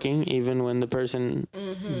on barking even when the person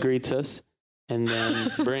greets us, and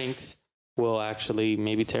then Brinks will actually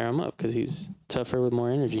maybe tear him up because he's tougher with more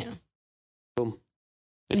energy. Yeah. Boom.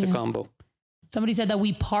 It's Yeah. a combo. Somebody said that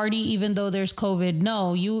we party even though there's COVID.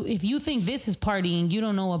 No, if you think this is partying, you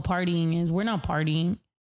don't know what partying is. We're not partying.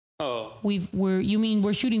 Oh, You mean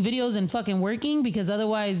we're shooting videos and fucking working because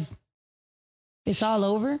otherwise it's all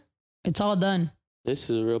over. It's all done. this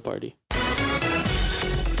is a real party.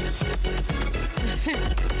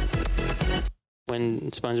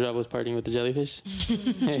 when SpongeBob was partying with the jellyfish.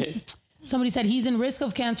 Somebody said he's in risk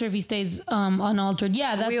of cancer if he stays unaltered.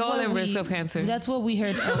 Yeah, that's We all what in risk of cancer. That's what we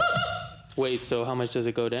heard. Wait, so how much does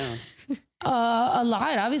it go down? A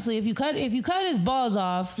lot, obviously. If you cut his balls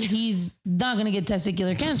off, he's not gonna get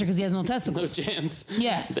testicular cancer because he has no No testicles. chance.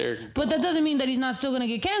 Yeah, but that doesn't mean that he's not still gonna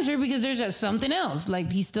get cancer because there's just something else.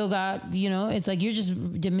 Like he's still got, it's like you're just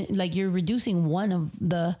like you're reducing one of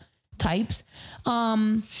the types.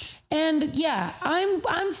 And yeah,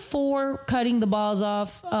 I'm for cutting the balls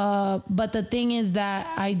off. But the thing is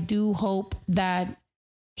that I do hope that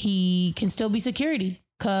he can still be security,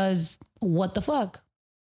 because what the fuck?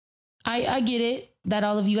 I get it that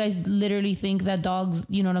all of you guys literally think that dogs,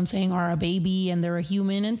 you know what I'm saying, are a baby and they're a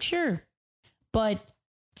human, and sure. But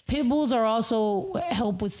pit bulls are also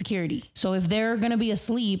help with security. So if they're going to be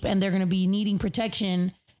asleep and they're going to be needing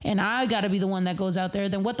protection and I got to be the one that goes out there,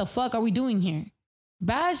 then what the fuck are we doing here?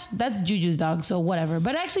 Bash, that's Juju's dog, so whatever.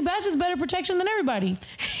 But actually, Bash is better protection than everybody.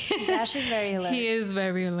 Bash is very alert. He is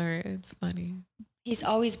very alert. It's funny. He's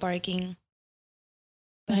always barking.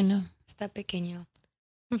 I know. Está pequeño.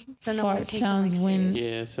 So no Fart one takes sounds him like wins.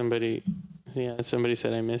 serious. Somebody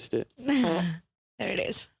said I missed it. There it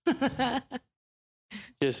is.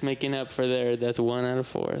 Just making up for that's 1 out of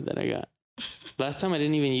 4 that I got. Last time I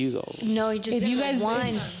didn't even use all of them. No, he just If did you it guys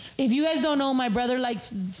once. if you guys don't know, my brother likes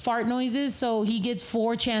fart noises, so he gets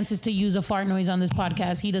 4 chances to use a fart noise on this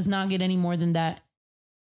podcast. He does not get any more than that.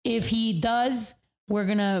 If he does, we're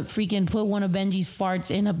gonna freaking put one of Benji's farts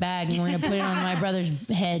in a bag and we're gonna put it on my brother's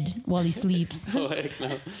head while he sleeps. Oh, heck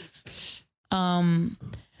no.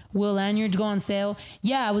 Will lanyards go on sale?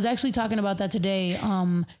 Yeah, I was actually talking about that today.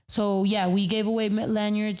 So yeah, we gave away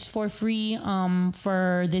lanyards for free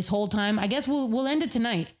for this whole time. I guess we'll end it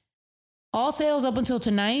tonight. All sales up until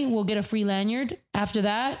tonight, we'll get a free lanyard. After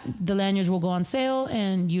that, the lanyards will go on sale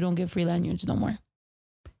and you don't get free lanyards no more.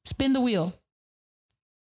 Spin the wheel.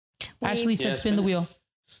 Wait, Ashley said spin the wheel.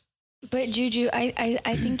 But Juju,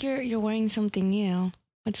 I think you're wearing something new.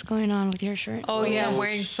 What's going on with your shirt? Oh, yeah, I'm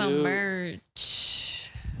wearing shoot. some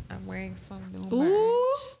merch. I'm wearing some new merch.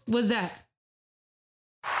 Ooh, what's that?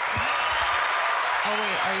 Oh,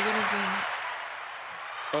 wait, are you going to zoom?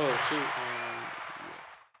 Oh,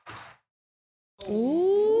 shoot.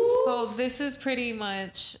 Ooh. So this is pretty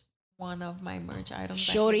much one of my merch items.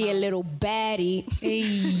 that Shorty, came a out. little baddie.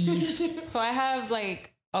 Hey. So I have I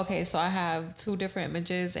have 2 different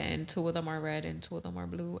images and 2 of them are red and 2 of them are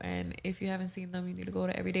blue. And if you haven't seen them, you need to go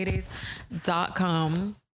to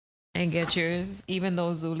everydaydays.com and get yours, even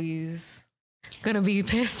though Zuli's gonna be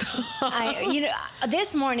pissed off.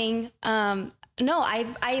 This morning, I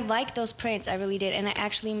like those prints. I really did. And I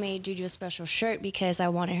actually made Juju a special shirt because I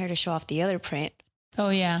wanted her to show off the other print. Oh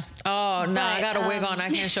yeah. Oh, no, I But, got a wig on. I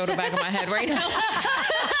can't show the back of my head right now.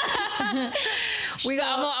 I'm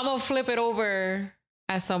gonna flip it over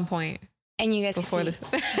at some point. And you guys can Before see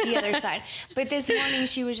the other side. But this morning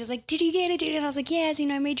she was just like, did you get it, dude? And I was like, yes,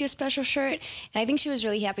 I made you a special shirt. And I think she was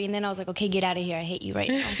really happy. And then I was like, okay, get out of here. I hate you right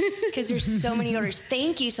now. Because there's so many orders.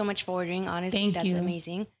 Thank you so much for ordering. Honestly, that's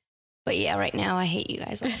amazing. But yeah, right now I hate you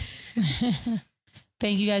guys all.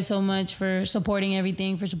 Thank you guys so much for supporting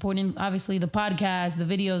everything, for supporting obviously the podcast, the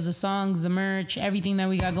videos, the songs, the merch, everything that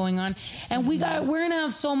we got going on. And we're gonna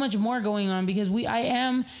have so much more going on because I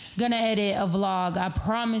am gonna edit a vlog. I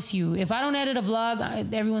promise you. If I don't edit a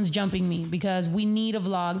vlog, everyone's jumping me because we need a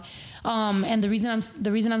vlog. And the reason I'm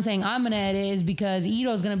saying I'm gonna edit is because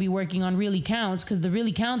Ito's gonna be working on Really Counts, because the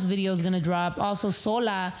Really Counts video is gonna drop. Also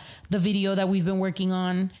Sola, the video that we've been working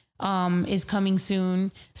on, is coming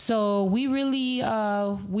soon. So we really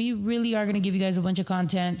are going to give you guys a bunch of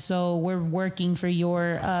content. So we're working for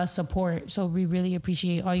your support. So we really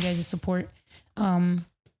appreciate all you guys' support,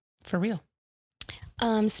 for real.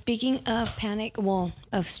 Speaking of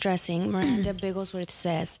of stressing, Miranda Bigglesworth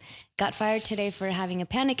says, got fired today for having a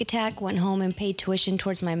panic attack, went home and paid tuition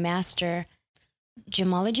towards my master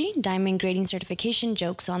gemology, diamond grading certification.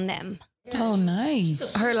 Jokes on them. Oh,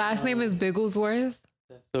 nice. Her last name is Bigglesworth.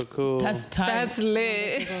 So cool. That's tight. That's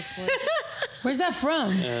lit. Where's that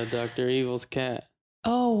from? Dr. Evil's cat.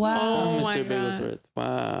 Oh, wow. Oh, my Mr. God. Bigglesworth.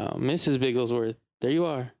 Wow. Mrs. Bigglesworth. There you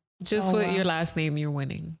are. Just Oh, with wow. your last name, you're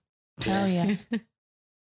winning. Hell yeah.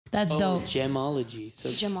 That's dope. Gemology. So,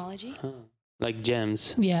 Gemology? like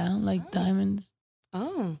gems. Yeah, like diamonds.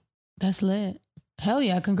 Oh. That's lit. Hell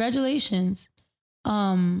yeah. Congratulations.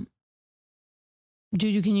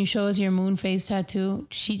 Juju, can you show us your moon face tattoo?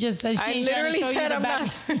 She just said she I ain't trying to literally show you said the I'm back.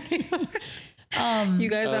 not turning. You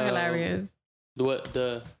guys are hilarious. What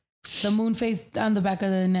the? The moon face on the back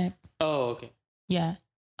of the neck. Oh, okay. Yeah.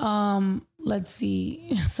 Let's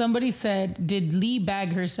see. Somebody said, did Lee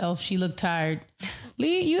bag herself? She looked tired.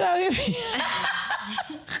 Lee, you out here?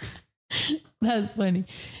 That's funny.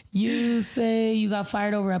 You say you got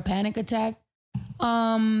fired over a panic attack.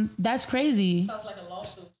 That's crazy. Sounds like a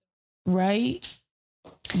lawsuit. Right?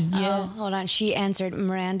 Yeah. Oh, hold on. She answered.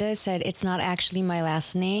 Miranda said, it's not actually my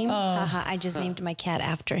last name. Haha, I just named my cat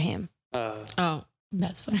after him. Oh,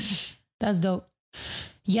 That's funny. That's dope.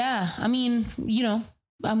 Yeah. I mean, you know,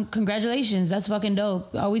 congratulations. That's fucking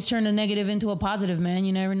dope. Always turn a negative into a positive, man.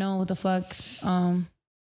 You never know what the fuck.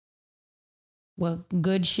 Well,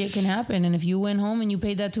 good shit can happen. And if you went home and you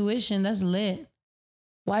paid that tuition, that's lit.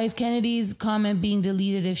 Why is Kennedy's comment being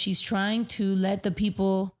deleted if she's trying to let the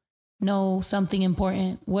people know something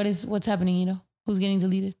important? What's happening, you know? Who's getting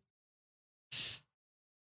deleted?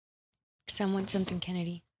 Something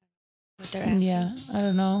Kennedy. What they're asking. Yeah, I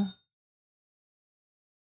don't know.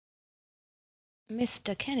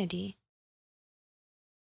 Mr. Kennedy.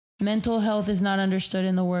 Mental health is not understood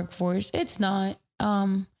in the workforce. It's not.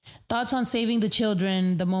 Thoughts on saving the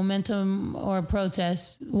children, the momentum or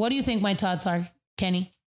protest. What do you think my thoughts are,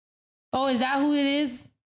 Kenny? Oh, is that who it is?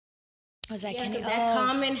 Was that Yeah, Kenny? 'cause that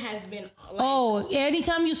comment has been.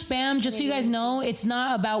 Anytime you spam, just so you guys know, it's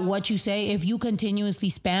not about what you say. If you continuously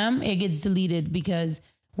spam, it gets deleted because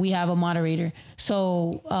we have a moderator.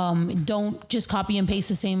 So don't just copy and paste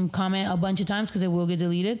the same comment a bunch of times because it will get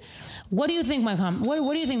deleted. What do you think my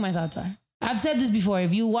what do you think my thoughts are? I've said this before.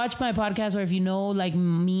 If you watch my podcast or if you know like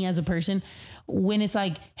me as a person, when it's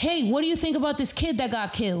like, hey, what do you think about this kid that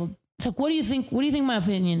got killed? It's like, what do you think my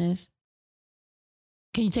opinion is?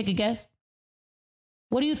 Can you take a guess?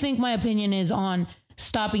 What do you think my opinion is on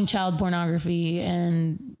stopping child pornography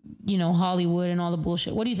and, you know, Hollywood and all the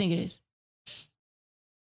bullshit? What do you think it is?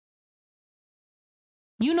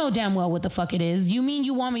 You know damn well what the fuck it is. You mean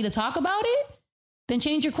you want me to talk about it? Then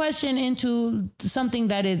change your question into something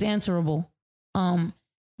that is answerable.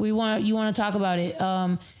 You want to talk about it.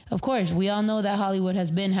 Of course, we all know that Hollywood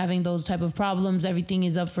has been having those type of problems. Everything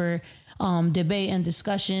is up for debate and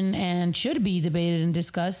discussion and should be debated and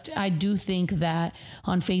discussed. I do think that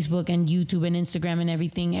on Facebook and YouTube and Instagram and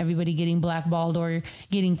everything, everybody getting blackballed or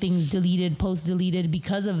getting things deleted, posts deleted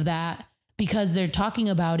because of that, because they're talking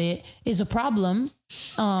about it, is a problem.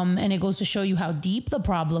 And it goes to show you how deep the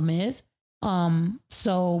problem is.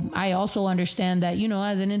 So I also understand that, you know,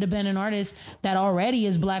 as an independent artist that already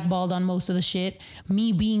is blackballed on most of the shit,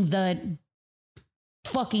 me being the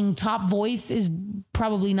fucking top voice is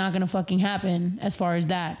probably not gonna fucking happen as far as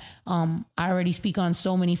that. I already speak on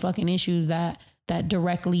so many fucking issues that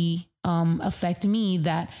directly affect me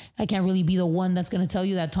that I can't really be the one that's gonna tell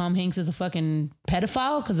you that Tom Hanks is a fucking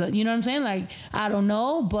pedophile, because you know what I'm saying? Like, I don't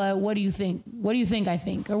know, but what do you think? What do you think I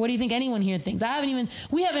think? Or what do you think anyone here thinks?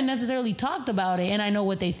 We haven't necessarily talked about it, and I know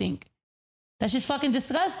what they think. That's just fucking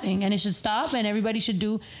disgusting, and it should stop, and everybody should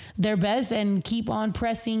do their best and keep on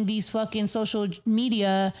pressing these fucking social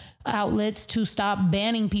media outlets to stop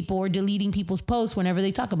banning people or deleting people's posts whenever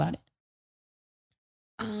they talk about it.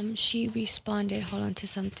 She responded, hold on to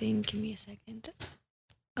something. Give me a second.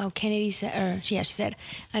 Oh, Kennedy said, she said,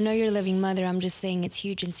 I know you're a living mother. I'm just saying it's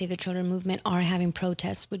huge, and Save the Children movement are having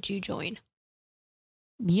protests. Would you join?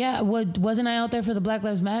 Yeah, wasn't I out there for the Black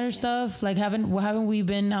Lives Matter stuff? Like, haven't we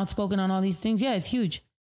been outspoken on all these things? Yeah, it's huge.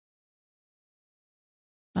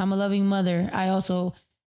 I'm a loving mother. I also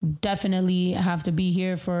definitely have to be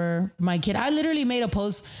here for my kid. I literally made a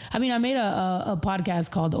post. I mean, I made a podcast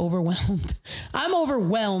called Overwhelmed. I'm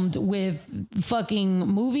overwhelmed with fucking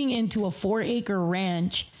moving into a 4-acre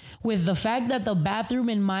ranch with the fact that the bathroom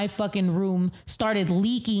in my fucking room started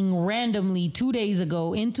leaking randomly 2 days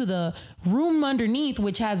ago into the room underneath,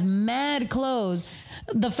 which has mad clothes.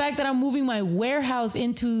 The fact that I'm moving my warehouse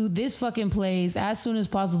into this fucking place as soon as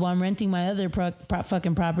possible. I'm renting my other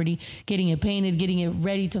fucking property, getting it painted, getting it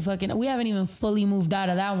ready to fucking... We haven't even fully moved out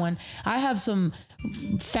of that one. I have some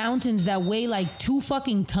fountains that weigh like 2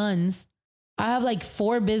 fucking tons. I have like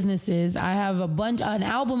 4 businesses. I have an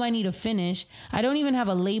album I need to finish. I don't even have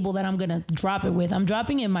a label that I'm going to drop it with. I'm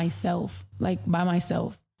dropping it myself, like by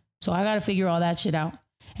myself. So I got to figure all that shit out.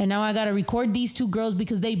 And now I got to record these 2 girls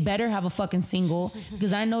because they better have a fucking single,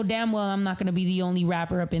 because I know damn well I'm not going to be the only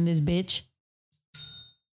rapper up in this bitch.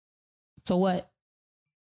 So what?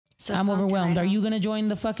 So I'm overwhelmed. Are you going to join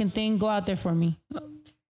the fucking thing? Go out there for me.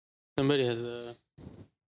 Somebody has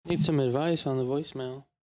need some advice on the voicemail.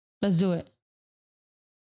 Let's do it.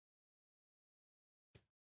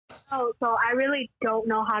 Oh, so I really don't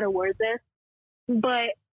know how to word this,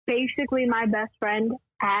 but basically my best friend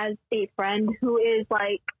has a friend who is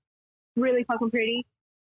like really fucking pretty,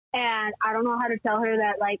 and I don't know how to tell her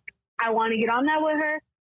that like I want to get on that with her,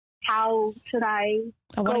 how should I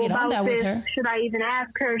I want go to get on about that this? with her. Should I even ask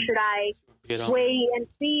her? Should I Get on. wait and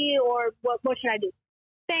see, or what should I do?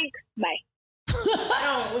 Thanks. Bye.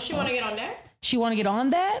 What she want to get on that? She want to get on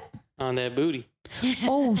that? On that booty.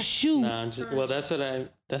 Oh shoot. Nah, I'm just, well, that's what I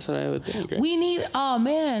would think. Right? We need. Oh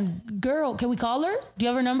man, girl, can we call her? Do you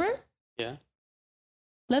have her number? Yeah.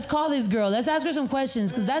 Let's call this girl. Let's ask her some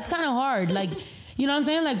questions because that's kind of hard. Like, you know what I'm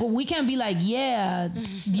saying? Like, we can't be like, yeah,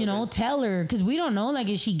 you know, tell her because we don't know. Like,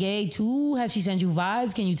 is she gay too? Has she sent you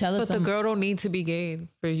vibes? Can you tell us? But the girl don't need to be gay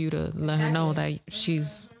for you to let her know that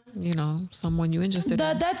she's, you know, someone you interested in.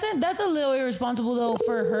 That's it. That's a little irresponsible though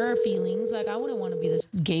for her feelings. Like, I wouldn't want to be this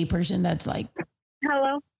gay person that's like,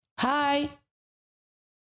 Hello. hi,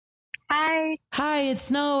 Hi. it's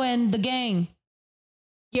Snow and the gang.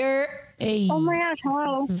 Hey. Oh my gosh.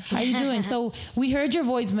 Hello. How you doing? So we heard your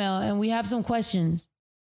voicemail and we have some questions.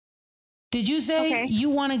 Did you say Okay. you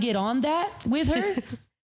want to get on that with her?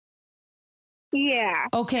 Yeah.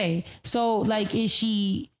 Okay. So like, is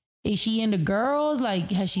she into girls?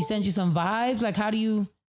 Like, has she sent you some vibes? Like, how do you?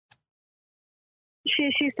 She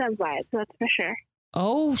sends vibes. That's for sure.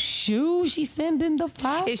 Oh shoot, she's sending the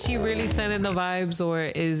vibes. Is she really sending the vibes, or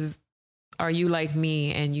are you like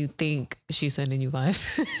me and you think she's sending you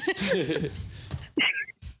vibes?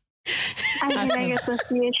 I guess that's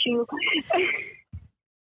the issue.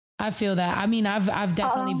 I feel that. I mean, I've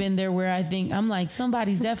definitely been there where I think I'm like,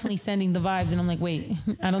 somebody's definitely sending the vibes, and I'm like, wait,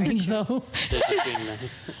 I don't think so. They're just being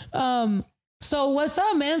nice. So what's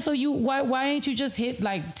up, man? So why ain't you just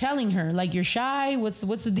telling her like you're shy? What's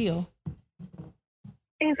the deal?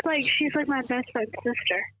 It's like she's like my best friend's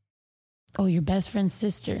sister. Oh, your best friend's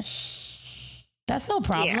sister. That's no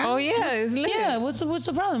problem. Yeah. Oh yeah, it's lit. Yeah, what's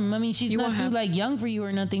the problem? I mean, she's You not won't too have- like young for you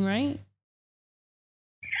or nothing, right?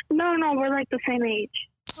 No, we're like the same age.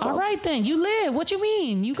 All right then, you live. What you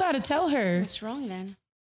mean? You gotta tell her. What's wrong then?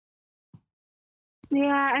 Yeah,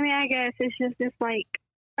 I mean, I guess it's just like,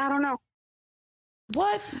 I don't know.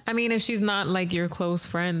 What? I mean, if she's not like your close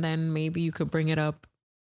friend, then maybe you could bring it up.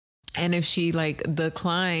 And if she like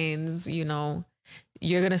declines, you know,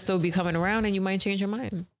 you're gonna still be coming around, and you might change your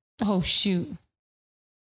mind. Oh shoot.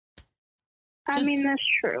 I mean, that's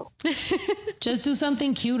true. Just do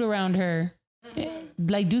something cute around her.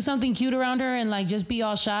 Like do something cute around her and like just be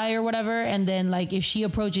all shy or whatever. And then like if she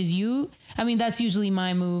approaches you, I mean, that's usually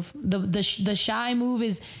my move. The shy move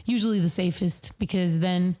is usually the safest because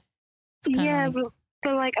then it's kind of Yeah, like,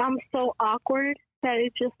 but like I'm so awkward that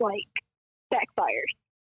it just like backfires.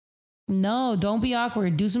 no, don't be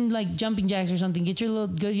awkward. Do some like jumping jacks or something. Get your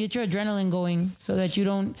adrenaline going so that you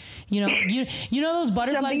don't, you know those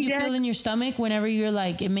butterflies Jumping you feel jacks? in your stomach whenever you're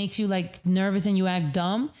like, it makes you like nervous and you act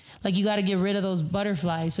dumb. Like you got to get rid of those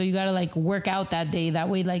butterflies. So you got to like work out that day. That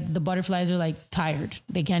way, like the butterflies are like tired.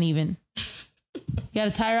 They can't even. You got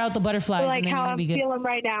to tire out the butterflies Like and then how you'll I'm be good. feeling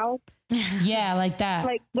right now. Yeah, like that.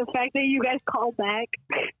 Like the fact that you guys call back.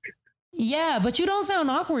 Yeah, but you don't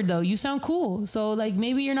sound awkward though. You sound cool. So like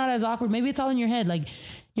maybe you're not as awkward. Maybe it's all in your head. Like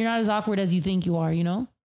you're not as awkward as you think you are, you know?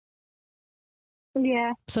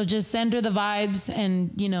 Yeah. So just send her the vibes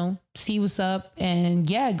and, you know, see what's up and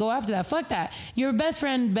yeah, go after that. Fuck that. Your best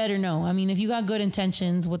friend better know. I mean, if you got good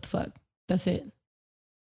intentions, what the fuck? That's it.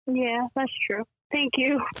 Yeah, that's true. Thank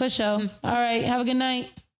you. For sure. All right. Have a good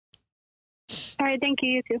night. All right, thank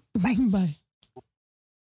you. You too. Bye.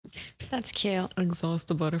 That's cute. Exhaust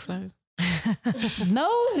the butterflies.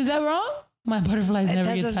 No, is that wrong? My butterflies never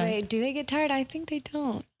That's get what I say. tired. Do they get tired? I think they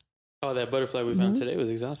don't. Oh, that butterfly we found today was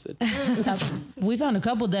exhausted. We found a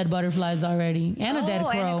couple dead butterflies already and a dead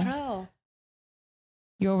crow. And a crow.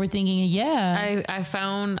 You're overthinking it. Yeah. I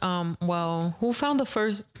found who found the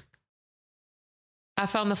first? I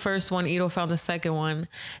found the first one. Ito found the second one,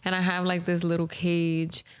 and I have like this little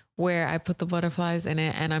cage where I put the butterflies in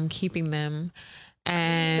it, and I'm keeping them. The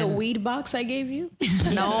And weed box I gave you?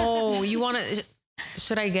 no, you want to?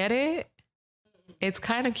 Should I get it? It's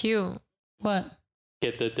kind of cute. What?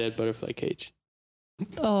 Get the dead butterfly cage.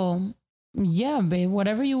 Oh, yeah, babe.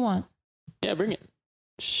 Whatever you want. Yeah, bring it.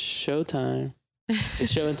 Showtime.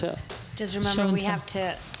 It's show and tell. Just Show remember, and we tell. have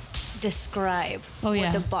to describe Oh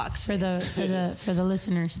yeah, what the box for is. the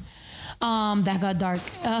listeners. That got dark.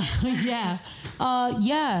 Yeah.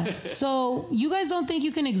 Yeah. So you guys don't think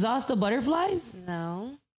you can exhaust the butterflies?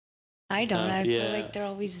 No, I don't. I yeah. feel like they're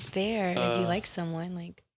always there if you like someone.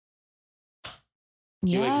 Like,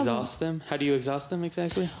 You Yeah. exhaust them? How do you exhaust them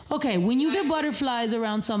exactly? Okay, when you get butterflies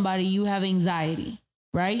around somebody, you have anxiety,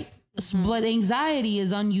 right? But anxiety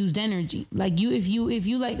is unused energy. Like if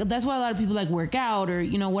you like, that's why a lot of people like work out or,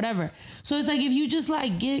 you know, whatever. So it's like, if you just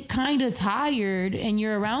like get kind of tired and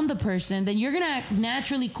you're around the person, then you're going to act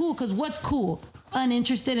naturally cool. Cause what's cool?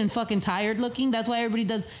 uninterested and fucking tired looking. That's why everybody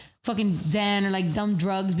does fucking Xan or like dumb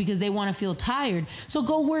drugs because they want to feel tired. So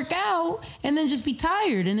go work out and then just be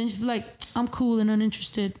tired and then just be like, I'm cool and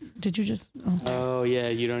uninterested. Did you just? Oh yeah,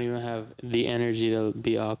 you don't even have the energy to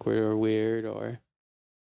be awkward or weird or.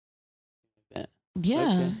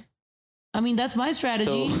 Yeah. Okay. I mean, that's my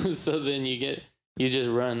strategy. So then you just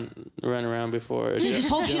run around before. You just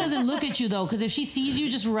hope she doesn't look at you though, because if she sees you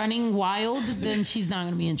just running wild, then she's not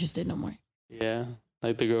gonna be interested no more. Yeah,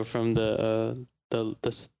 like the girl from the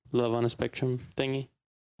Love on a Spectrum thingy,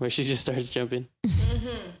 where she just starts jumping.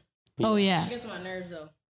 Oh yeah. She gets on my nerves though.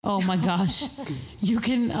 Oh my gosh, you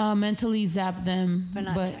can mentally zap them,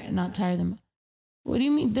 but not tire them. What do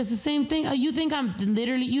you mean? That's the same thing. You think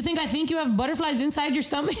I think you have butterflies inside your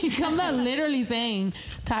stomach? I'm not literally saying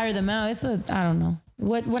tire them out. I don't know.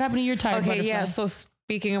 What happened to your tired butterfly? Yeah. So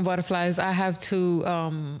speaking of butterflies, I have 2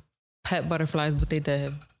 pet butterflies, but they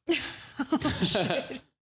dead.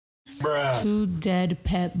 Bruh. 2 dead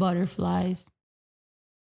pet butterflies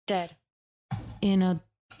Dead. in a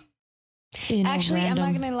Actually, I'm not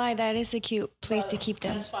random- gonna lie. That is a cute place to keep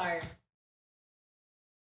them. That's fire.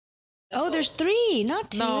 Oh, there's 3,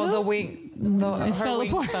 not 2. No, the wing. It fell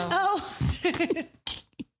wing apart. fell. Oh.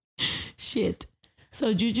 Shit.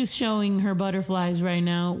 So Juju's showing her butterflies right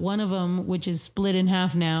now. One of them, which is split in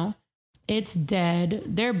half now, it's dead.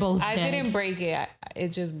 They're both I dead. didn't break it. It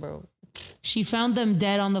just broke. She found them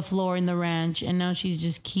dead on the floor in the ranch, and now she's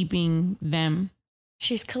just keeping them.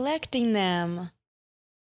 She's collecting them.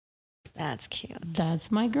 That's cute.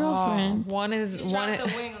 That's my girlfriend. One is The one.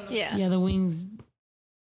 wing on the Yeah. Yeah, the wings.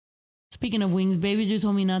 Speaking of wings, Baby Ju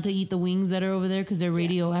told me not to eat the wings that are over there because they're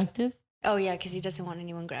radioactive. Oh yeah, because he doesn't want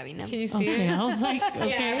anyone grabbing them. Can you see Okay, it? I was like, okay.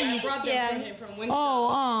 Yeah, I brought them Yeah. for him from Wingstop.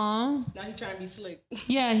 Oh, Now he's trying to be slick.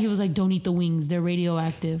 yeah. He was like, don't eat the wings. They're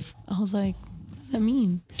radioactive. I was like, what does that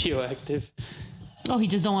mean? Radioactive. Oh, he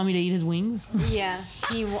just don't want me to eat his wings. Yeah,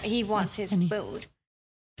 he wants his funny. food.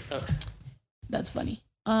 That's funny.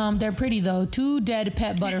 They're pretty though. 2 dead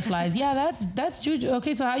pet butterflies. Yeah, that's Juju.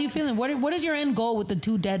 Okay, so how you feeling? What is your end goal with the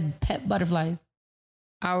 2 dead pet butterflies?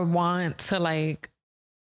 I want to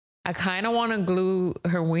I kind of want to glue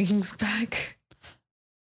her wings back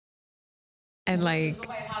and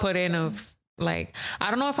put in I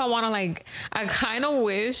don't know if I want to I kind of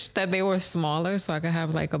wish that they were smaller so I could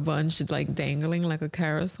have a bunch dangling like a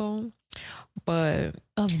carousel, but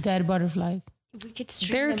Of dead butterflies. We could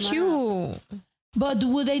string they're them up. cute. But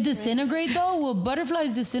will they disintegrate though? Will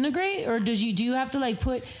butterflies disintegrate, or do you have to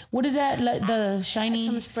put what is that the shiny?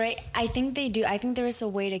 Some spray. I think they do. I think there is a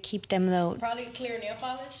way to keep them though. Probably clear nail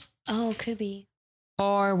polish. Oh, could be.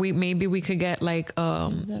 Or maybe we could get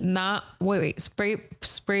not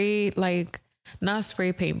spray not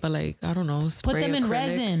spray paint, but I don't know, spray Put them in acrylic.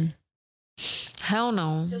 resin. Hell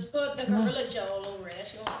no. Just put the Gorilla Gel all over it.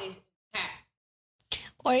 That's gonna stay packed.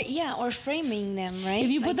 Or framing them, right? If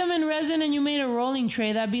you put them in resin and you made a rolling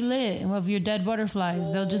tray, that'd be lit of your dead butterflies.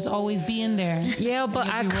 They'll just always be in there. Yeah, but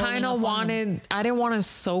you'll I be rolling kind up of on them. I didn't want to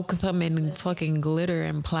soak them in fucking glitter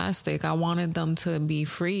and plastic. I wanted them to be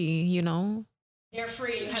free, you know? They're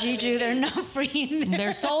free. Juju, they're not free in there.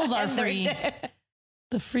 Their souls are And they're free. dead.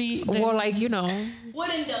 The free. Or you know.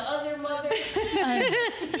 Wouldn't the other mother?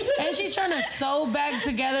 And she's trying to sew back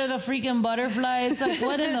together the freaking butterfly. It's like,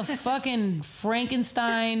 what in the fucking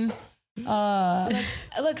Frankenstein?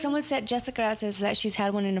 Look, someone said Jessica says that she's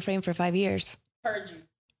had one in a frame for 5 years. Heard you.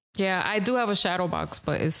 Yeah, I do have a shadow box,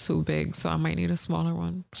 but it's too big, so I might need a smaller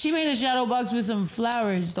one. She made a shadow box with some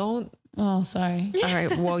flowers. Don't. Oh, sorry. All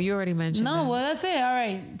right, well, you already mentioned No, that. well, that's it. All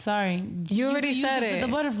right. Sorry. You already use said for it. the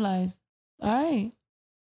butterflies. All right.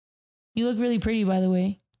 You look really pretty, by the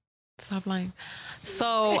way. Stop lying.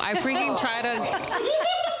 So I freaking try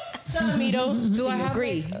to. Tell me though. Do I have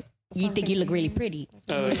agree? You think you look really pretty?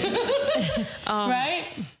 Oh yeah. Right?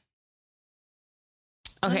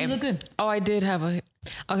 Okay. You look good. Oh, I did have a.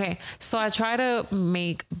 Okay, so I try to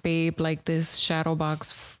make Babe this shadow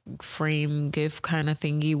box frame gift kind of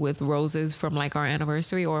thingy with roses from our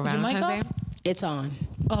anniversary or Is your mic Valentine's Day. off? It's on.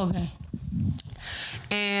 Oh, okay.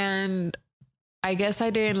 And I guess I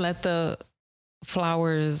didn't let the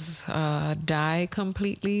flowers die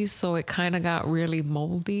completely, so it kind of got really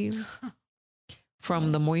moldy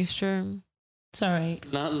from the moisture. It's all right.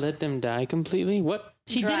 Not let them die completely. What?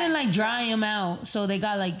 She didn't dry them out, so they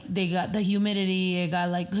got the humidity. It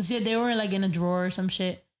got because they were in a drawer or some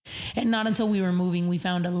shit. And not until we were moving, we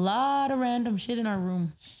found a lot of random shit in our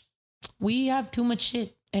room. We have too much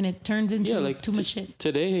shit, and it turns into too much shit.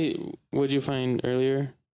 Today, what'd you find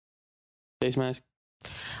earlier? Face mask.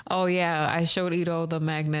 Oh yeah, I showed Ito the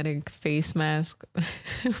magnetic face mask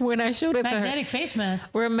when I showed it Magnetic to her. face mask.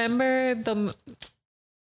 Remember the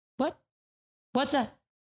What? What's that?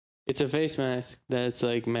 It's a face mask that's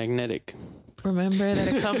like magnetic. remember that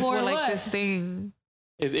it comes For with like what? this thing.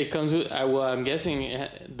 It comes with. Well, I'm guessing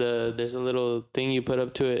there's a little thing you put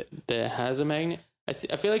up to it that has a magnet. I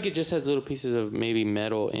feel like it just has little pieces of maybe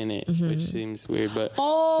metal in it, which seems weird. But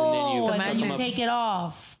Oh, and and then then you you come take it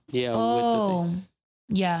off. yeah, with the Oh, thing.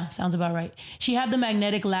 yeah, sounds about right. She had the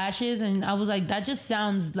magnetic lashes, and I was like, that just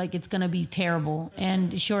sounds like it's gonna be terrible.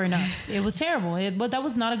 And sure enough, it was terrible. But that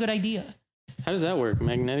was not a good idea. How does that work?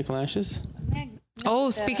 Magnetic lashes?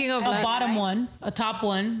 Oh, speaking of A bottom one, a top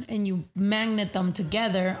one, and you magnet them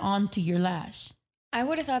together onto your lash. I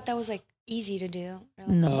would have thought that was like easy to do. Or, like,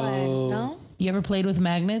 No. fun. No, You ever played with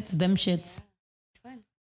magnets? Them shits. it's fun.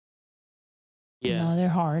 Yeah, No, they're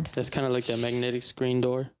hard. that's kind of like that magnetic screen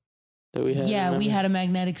door that we had. Yeah, we remember? had a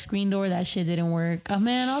magnetic screen door. That shit didn't work. Oh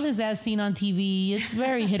man, all this as seen on TV, it's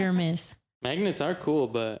very hit or miss. Magnets are cool,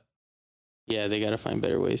 but yeah, they gotta find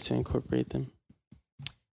better ways to incorporate them.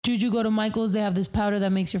 Juju, go to Michael's. They have this powder that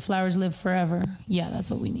makes your flowers live forever. Yeah, that's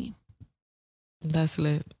what we need. That's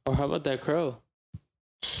lit. Or how about that crow?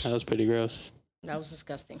 That was pretty gross. That was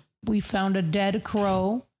disgusting. We found a dead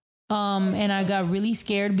crow. And I got really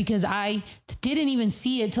scared because I didn't even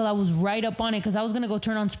see it till I was right up on it because I was gonna go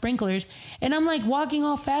turn on sprinklers, and I'm like walking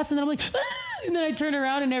all fast, and then I'm like, ah! And then I turned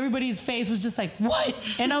around and everybody's face was just like, what?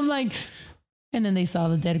 And I'm like, and then they saw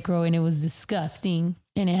the dead crow, and it was disgusting,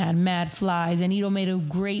 and it had mad flies. And Ito made a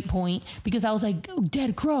great point because I was like, oh,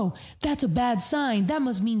 dead crow, that's a bad sign. That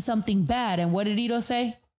must mean something bad. And what did Ito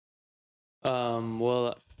say?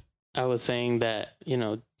 Well, I was saying that,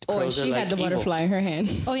 Or crows are she like had the evil. butterfly in her hand.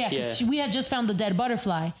 Oh yeah, 'cause we had just found the dead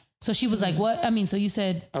butterfly, so she was like, what? I mean, so you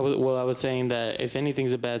said. I was saying that if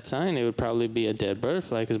anything's a bad sign, it would probably be a dead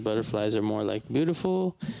butterfly because butterflies are more like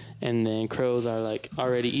beautiful, and then crows are like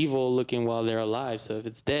already evil looking while they're alive. So if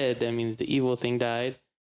it's dead, that means the evil thing died.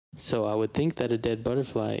 So I would think that a dead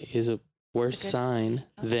butterfly is a worse sign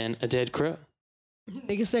than a dead crow.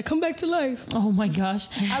 Nigga said, come back to life. Oh my gosh.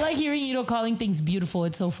 I like hearing Ito calling things beautiful.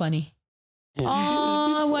 It's so funny. Yeah.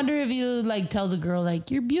 Oh, I wonder if Ito like tells a girl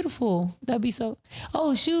like, you're beautiful. That'd be so.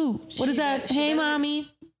 Oh shoot. What is that? Hey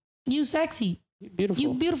mommy, you sexy. Beautiful.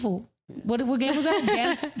 You beautiful. What game was that?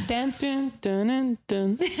 Dance. Dun, dun, dun,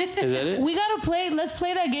 dun. Is that it? We gotta play. Let's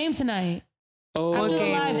play that game tonight Oh, after the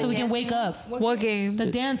game? live so we can wake up. What game? The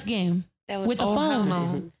dance game That was with the Oh, hell phones.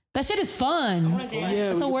 no. That shit is fun. yeah, It's we a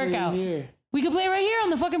can play it workout. here. We can play right here on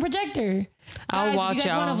the fucking projector. I'll Guys, watch if you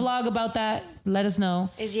guys want to y'all. vlog about that, let us know.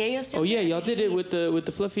 Is Yayo still? Oh yeah, y'all did it with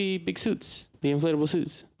the fluffy big suits, the inflatable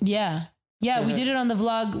suits. Yeah. Yeah, we did it on the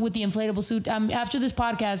vlog with the inflatable suit. After this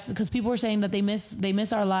podcast, because people were saying that they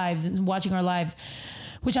miss our lives and watching our lives,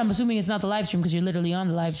 which I'm assuming it's not the live stream because you're literally on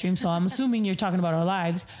the live stream. So I'm assuming you're talking about our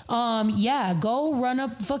lives. Yeah, go run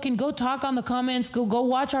up, fucking go talk on the comments. Go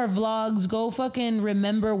watch our vlogs. Go fucking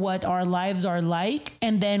remember what our lives are like,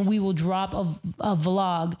 and then we will drop a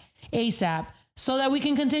vlog ASAP. So that we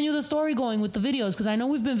can continue the story going with the videos, because I know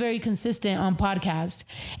we've been very consistent on podcast,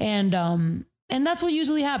 and that's what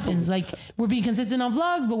usually happens. Like we're being consistent on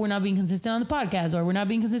vlogs, but we're not being consistent on the podcast, or we're not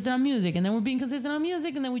being consistent on music, and then we're being consistent on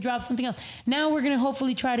music, and then we drop something else. Now we're gonna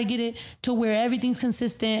hopefully try to get it to where everything's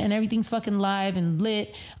consistent and everything's fucking live and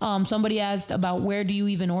lit. Somebody asked about where do you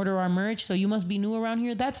even order our merch, so you must be new around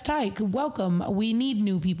here. That's tight. Welcome. We need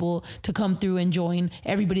new people to come through and join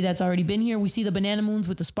everybody that's already been here. We see the banana moons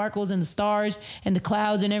with the sparkles and the stars and the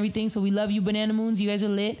clouds and everything. So we love you, banana moons. You guys are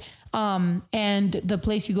lit. And the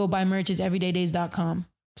place you go buy merch is everydaydays.com.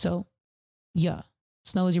 So yeah.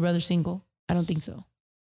 Snow is your brother single? I don't think so.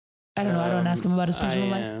 I don't know. I don't ask him about his personal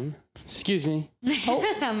I life. am. Excuse me.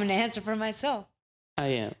 I'm gonna answer for myself. I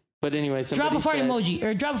am. But anyway, Drop somebody a fart said, emoji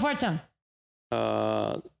or drop a fart sound.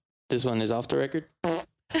 this one is off the record.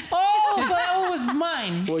 Oh, so that one was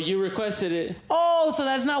mine. Well, you requested it. Oh, so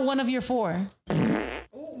that's not one of your 4.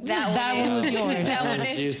 That one was yours. That one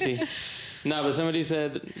That's is. juicy. No, but somebody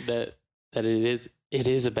said that it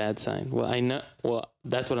is a bad sign. Well, I know. Well,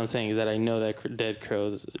 that's what I'm saying is that I know that dead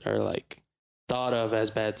crows are like thought of as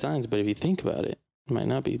bad signs, but if you think about it, it might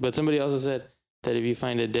not be. But somebody also said that if you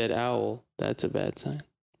find a dead owl, that's a bad sign.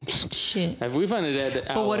 Shit. If we find a dead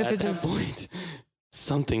owl, what if at it that just- point,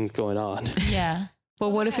 something's going on. Yeah. But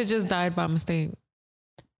what if it just died by mistake?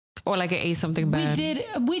 Or like it ate something bad?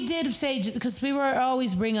 We did sage, because people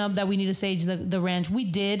always bring up that we need to sage the ranch. We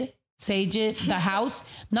did sage it, the house,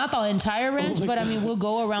 not the entire ranch, but I mean, we'll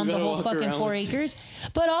go around We the gotta whole walk fucking around 4 with- acres.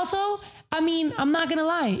 But also, I mean, I'm not gonna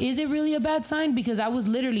lie. Is it really a bad sign? Because I was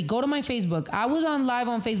literally, go to my Facebook. I was on live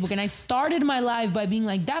on Facebook and I started my live by being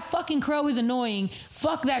like, that fucking crow is annoying.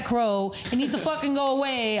 Fuck that crow. It needs to fucking go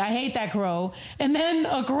away. I hate that crow. And then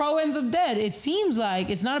a crow ends up dead. It seems like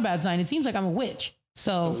it's not a bad sign. It seems like I'm a witch.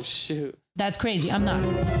 So Oh shoot. that's crazy. I'm not.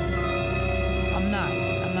 That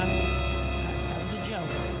was a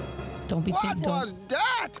joke. Don't be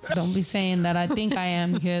don't be saying that I think I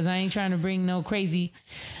am, because I ain't trying to bring no crazy.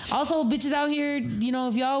 Also, bitches out here, you know,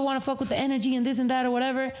 if y'all want to fuck with the energy and this and that or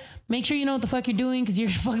whatever, make sure you know what the fuck you're doing, because you're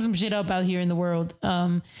gonna fuck some shit up out here in the world.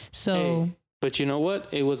 So Hey, but you know what?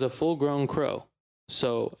 It was a full-grown crow,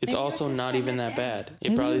 so it's Maybe it also was not even that bad. It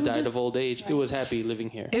Maybe probably it was died just- of old age. It was happy living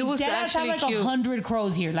here. It was Deadass actually had like cute. 100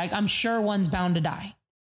 crows here. Like, I'm sure one's bound to die.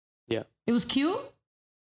 Yeah. It was cute.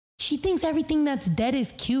 She thinks everything that's dead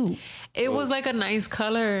is cute. It was like a nice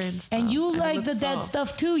color and stuff. And you it like looked the dead soft.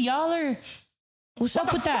 stuff too. Y'all are. What's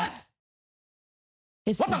up with that?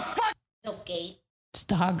 It's, what the fuck? Okay. It's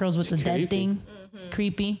the hot girls with the dead creepy. thing.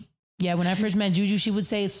 Creepy. Yeah, when I first met Juju, she would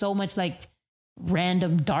say so much like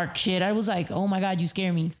random dark shit. I was like, oh my God, you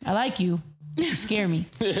scare me. I like you. You scare me.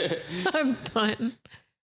 I'm done.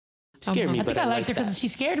 Scared me, I but think I liked her that. because she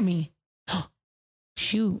scared me.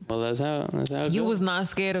 Shoot. Well, that's how it You goes. was not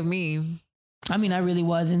scared of me. I mean, I really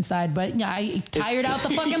was inside, but yeah, I tired out the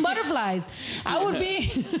fucking butterflies. I would be.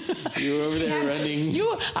 You were over there running.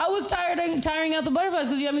 I was tiring out the butterflies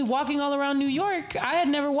because you had me walking all around New York. I had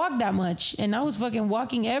never walked that much, and I was fucking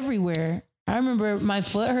walking everywhere. I remember my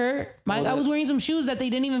foot hurt. I was wearing some shoes that they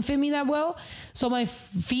didn't even fit me that well, so my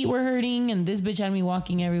feet were hurting, and this bitch had me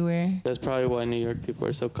walking everywhere. That's probably why New York people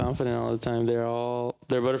are so confident all the time.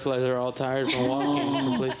 Their butterflies are all tired from walking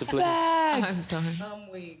from place to place. I'm Facts. done.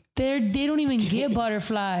 They don't even get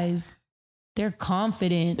butterflies. They're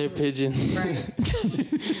confident. They're pigeons.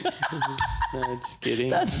 No, just kidding.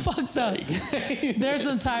 That's fucked up. There's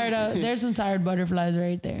some tired butterflies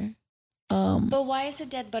right there. But why is a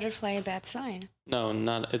dead butterfly a bad sign? No,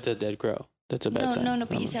 not it's a dead crow. That's a bad sign. No,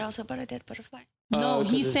 but you said also about a dead butterfly. No,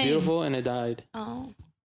 'cause he's it's saying beautiful and it died. Oh.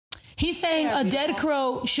 he's saying a dead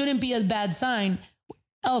crow shouldn't be a bad sign.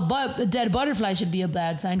 Oh, but a dead butterfly should be a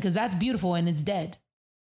bad sign because that's beautiful and it's dead.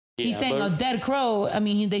 He's Yeah, saying but- a dead crow. I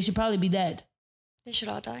mean, they should probably be dead. They should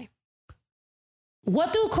all die.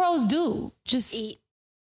 What do crows do? Just Eat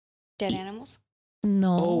dead animals?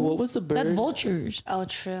 no. Oh, what was the bird? That's vultures. Oh,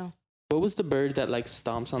 true. What was the bird that like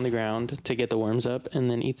stomps on the ground to get the worms up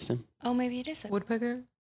and then eats them? Oh, maybe it is. Woodpecker?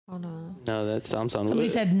 Oh no. No, that stomps on Somebody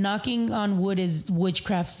wood. said knocking on wood is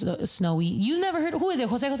witchcraft snowy. You never heard? Who is it?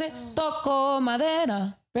 Jose? Toco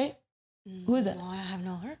madera, right? Who is it? No, I have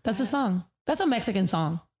no heard. That's a song. That's a Mexican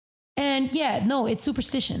song. And yeah, no, it's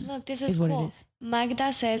superstition. Look, this is what cool. it is.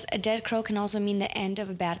 Magda says a dead crow can also mean the end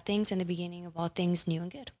of bad things and the beginning of all things new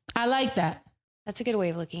and good. I like that. That's a good way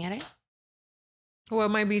of looking at it. Well, it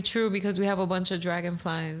might be true because we have a bunch of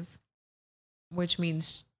dragonflies, which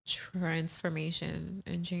means transformation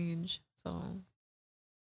and change. So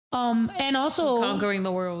And also conquering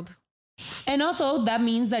the world. that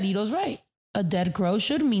means that Ito's right. A dead crow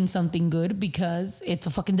should mean something good because it's a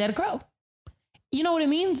fucking dead crow. You know what it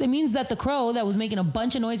means? It means that the crow that was making a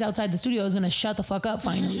bunch of noise outside the studio is going to shut the fuck up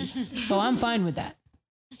finally. So I'm fine with that.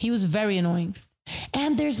 He was very annoying.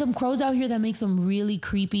 And there's some crows out here that make some really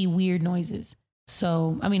creepy, weird noises.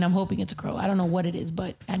 So, I mean, I'm hoping it's a crow. I don't know what it is,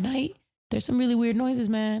 but at night, there's some really weird noises,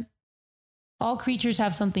 man. All creatures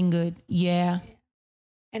have something good. Yeah.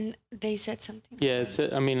 And they said something. Yeah,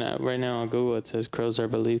 right now on Google it says crows are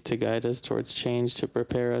believed to guide us towards change to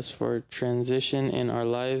prepare us for transition in our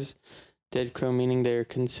lives. Dead crow meaning they are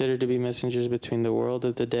considered to be messengers between the world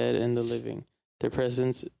of the dead and the living. Their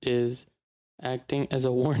presence is acting as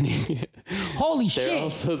a warning. Holy They're shit.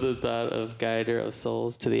 also the thought of guider of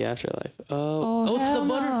souls to the afterlife. Oh, it's the hell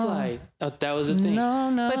no. butterfly. Oh, that was the thing.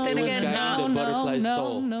 No. But then It was again, guiding the butterfly's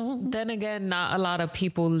soul. no. Then again, not a lot of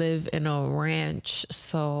people live in a ranch,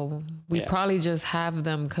 so we Yeah. probably just have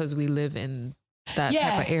them because we live in that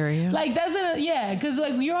type of area. Like because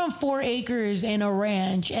like you're on 4 acres in a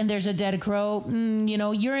ranch and there's a dead crow.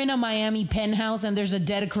 You're in a Miami penthouse and there's a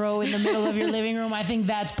dead crow in the middle of your living room. I think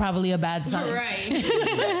that's probably a bad sign.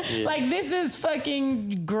 Right. Like this is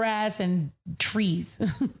fucking grass and trees.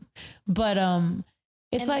 But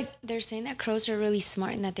it's And like they're saying that crows are really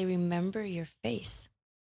smart and that they remember your face.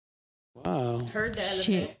 Wow. Heard that.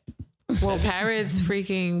 shit. Well, parrots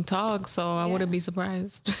freaking talk, so I wouldn't be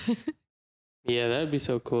surprised. Yeah, that'd be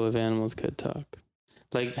so cool if animals could talk.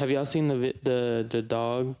 Like, have y'all seen the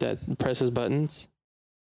dog that presses buttons?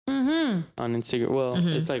 Mm-hmm. on Instagram. Well,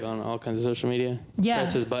 it's like on all kinds of social media. Yeah.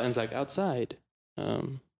 Presses buttons like outside.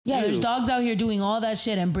 Yeah, there's ew. dogs out here doing all that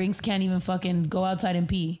shit, and Brinks can't even fucking go outside and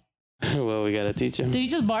pee. Well, we gotta teach him. Did he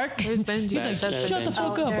just bark? Where's Benji? He's like, That's shut the Benji.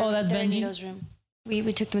 fuck up. Oh, that's they're in Benji. Nito's room. We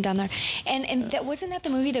took them down there, and that wasn't that the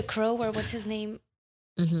movie The Crow where what's his name?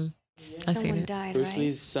 Mm-hmm. I seen Someone it. died, Bruce right?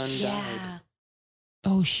 Lee's son died. Yeah,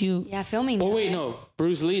 Oh shoot. yeah, filming. Oh that, wait, right? no,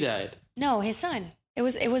 Bruce Lee died. No, his son. It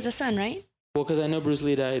was a son, right? Well, because I know Bruce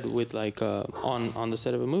Lee died with like on the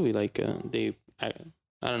set of a movie. Like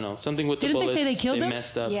I don't know, something with Didn't the they bullets. say they killed him?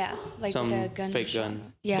 Messed up. Yeah, like some with a gun. fake shot.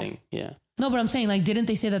 gun Yeah. thing. Yeah. No, but I'm saying, like, didn't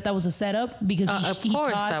they say that was a setup because Of he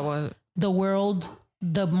course, taught that was. the world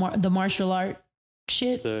the martial art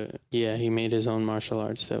shit? He made his own martial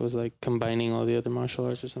arts that was like combining all the other martial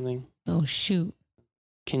arts or something. Oh shoot,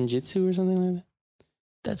 Kinjitsu or something like that.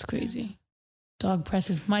 that's crazy.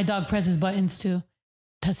 My dog presses buttons too.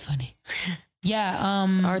 That's funny.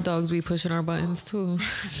 Yeah. Our dogs be pushing our buttons too.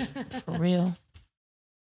 For real.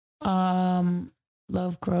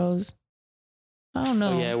 Love crows. I don't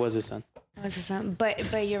know. Oh yeah, it was his son. It was his son,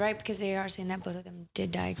 but you're right because they are saying that both of them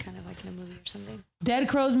did die, kind of like in a movie or something. Dead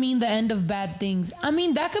crows mean the end of bad things. I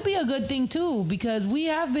mean, that could be a good thing too, because we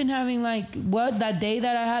have been having like that day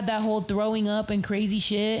that I had that whole throwing up and crazy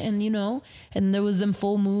shit, and and there was them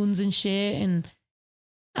full moons and shit, and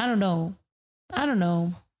I don't know.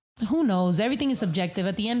 Who knows? Everything is subjective.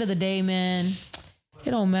 At the end of the day, man,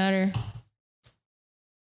 it don't matter.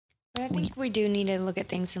 But I think we do need to look at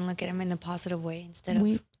things and look at them in the positive way instead of.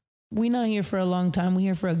 We not here for a long time. We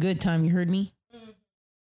here for a good time. You heard me?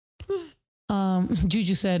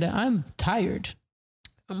 Juju said, I'm tired.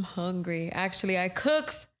 I'm hungry. Actually, I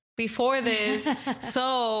cooked before this,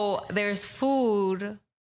 so there's food.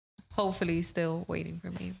 Hopefully, still waiting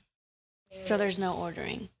for me. So there's no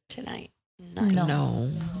ordering tonight. No.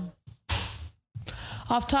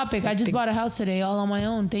 Off topic, I just bought a house today all on my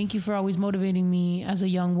own. Thank you for always motivating me as a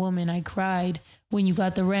young woman. I cried when you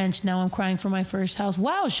got the wrench. Now I'm crying for my first house.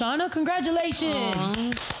 Wow, Shauna,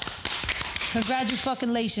 congratulations.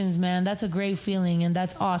 Congratulations, man. That's a great feeling and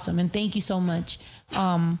that's awesome. And thank you so much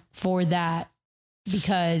for that,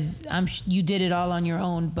 because you did it all on your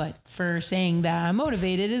own. But for saying that I'm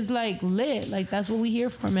motivated is like lit. Like that's what we here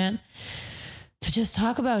for, man. To just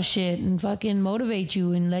talk about shit and fucking motivate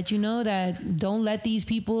you and let you know that don't let these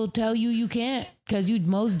people tell you can't, because you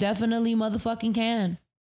most definitely motherfucking can.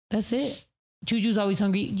 That's it. Juju's always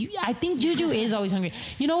hungry. I think Juju is always hungry.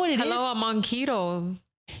 You know what it is? Hello, I'm on keto.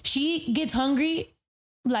 She gets hungry,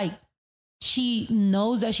 like she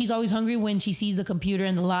knows that she's always hungry when she sees the computer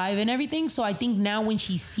and the live and everything. So I think now when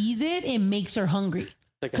she sees it, it makes her hungry.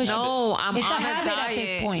 Like No, I'm It's a on a habit at this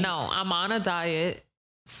diet. point. No, I'm on a diet.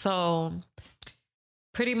 So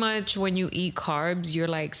pretty much when you eat carbs, you're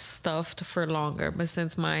like stuffed for longer. But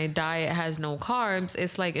since my diet has no carbs,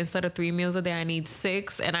 it's like instead of 3 meals a day, I need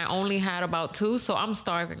 6. And I only had about 2. So I'm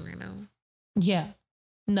starving right now. Yeah.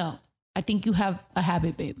 No, I think you have a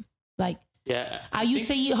habit, babe. Like, yeah, I used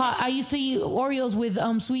to eat Oreos with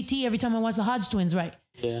sweet tea every time I watched the Hodge Twins, right?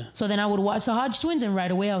 Yeah. So then I would watch the Hodge Twins, and right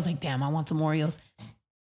away I was like, damn, I want some Oreos.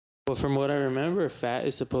 Well, from what I remember, fat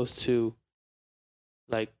is supposed to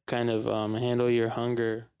like kind of handle your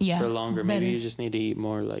hunger for longer. Maybe better. you just need to eat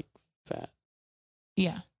more like fat.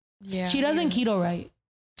 Yeah. Yeah. She doesn't keto right.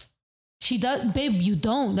 She does, babe, you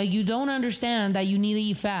don't. Like, you don't understand that you need to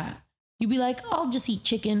eat fat. You'd be like, I'll just eat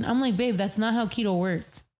chicken. I'm like, babe, that's not how keto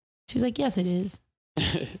works. She's like, yes, it is.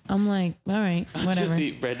 I'm like, all right, whatever. Just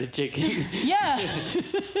eat breaded chicken. Yeah.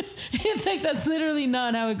 It's like, that's literally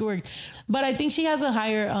not how it works. But I think she has a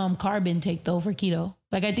higher carb intake though for keto.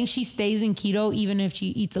 Like, I think she stays in keto even if she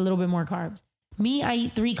eats a little bit more carbs. Me, I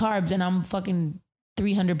eat 3 carbs and I'm fucking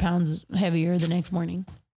 300 pounds heavier the next morning.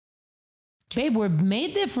 Babe, we're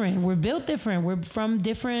made different. We're built different. We're from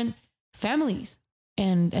different families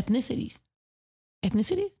and ethnicities.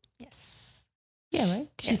 Ethnicities? Yes. Yeah, right?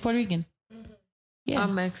 'Cause she's Yes. Puerto Rican. Yeah.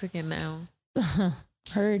 I'm Mexican now.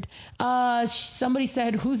 Heard. Somebody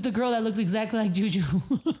said, who's the girl that looks exactly like Juju?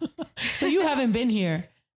 So you haven't been here.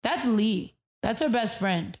 That's Lee. That's her best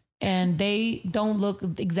friend. And they don't look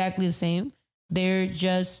exactly the same. They're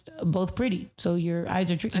just both pretty. So your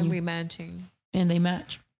eyes are tricking And you. we matching. And they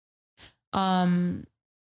match.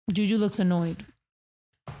 Juju looks annoyed.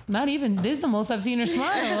 Not even. This is the most I've seen her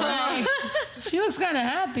smile. Like, she looks kind of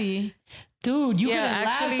happy. Dude, you Yeah, couldn't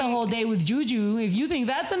last actually- the whole day with Juju if you think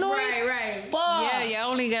that's annoying. Right. Fuck. Yeah, you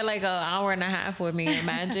only get like an hour and a half with me.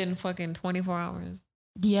 Imagine fucking 24 hours.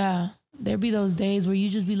 Yeah. There be those days where you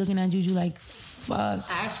just be looking at Juju like, fuck.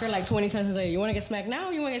 I asked her like 20 times later, you want to get smacked now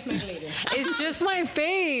or you want to get smacked later? It's just my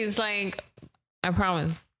face. Like, I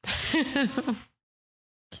promise.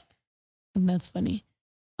 That's funny.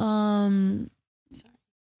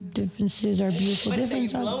 Differences are beautiful.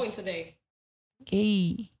 Differences are glowing today.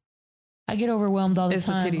 gay. I get overwhelmed all the It's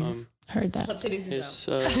the time. titties. Heard that.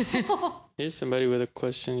 Here's somebody with a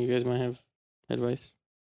question. You guys might have advice.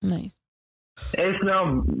 Nice. Hey,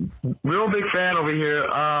 Snow, real big fan over here.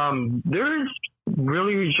 There's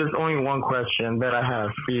really just only one question that I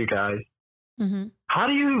have for you guys. Mm-hmm. How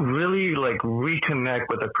do you really like reconnect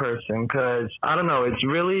with a person? Because I don't know, it's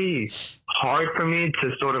really hard for me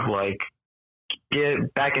to sort of like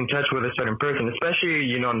get back in touch with a certain person, especially,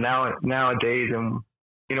 you know, nowadays and,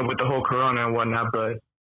 you know, with the whole corona and whatnot. But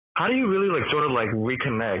how do you really like sort of like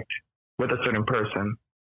reconnect with a certain person?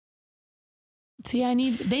 See, they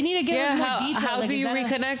need to get us more detail. How Like, do is you that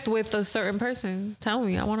reconnect with a certain person? Tell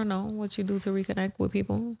me. I want to know what you do to reconnect with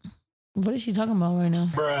people. What is she talking about right now?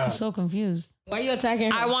 I'm so confused. Why are you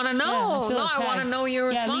attacking her? I want to know. I feel I want to attacked. know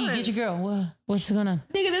your Yeah, response. Lee, get your girl. What's going on?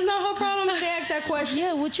 Nigga, that's not her problem if they ask that question.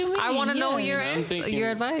 Yeah, what you mean? I want to know Yeah. your I'm thinking- your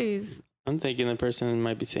advice. I'm thinking the person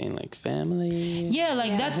might be saying like family. Yeah,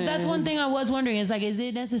 like that's one thing I was wondering. It's like, is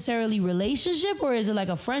it necessarily relationship or is it like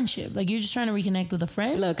a friendship? Like you're just trying to reconnect with a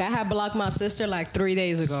friend? Look, I had blocked my sister like 3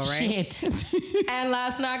 days ago, right? Shit. And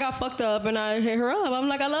last night I got fucked up and I hit her up. I'm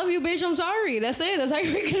like, I love you, bitch. I'm sorry. That's it. That's how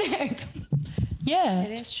you reconnect. Yeah.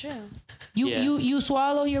 It is true. You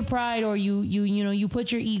swallow your pride or you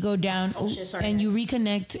put your ego down and you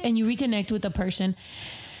reconnect with the person.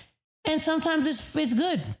 And sometimes it's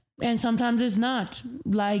good. And sometimes it's not.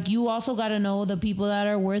 Like you also got to know the people that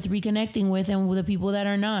are worth reconnecting with and the people that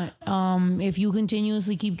are not. If you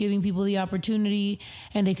continuously keep giving people the opportunity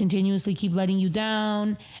and they continuously keep letting you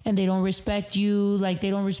down and they don't respect you, like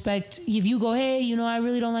they don't respect, if you go, hey, you know, I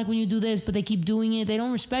really don't like when you do this, but they keep doing it, they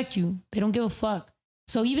don't respect you. They don't give a fuck.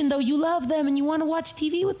 So even though you love them and you want to watch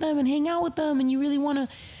TV with them and hang out with them and you really want to,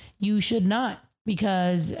 you should not,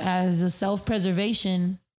 because as a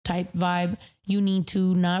self-preservation type vibe, you need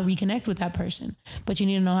to not reconnect with that person, but you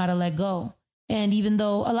need to know how to let go. And even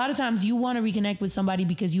though a lot of times you want to reconnect with somebody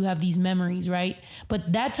because you have these memories, right?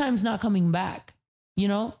 But that time's not coming back. You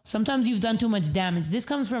know, sometimes you've done too much damage. This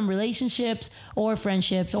comes from relationships or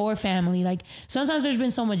friendships or family. Like sometimes there's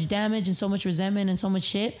been so much damage and so much resentment and so much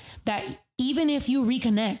shit that even if you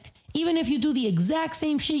reconnect, even if you do the exact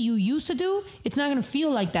same shit you used to do, it's not going to feel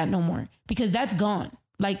like that no more because that's gone.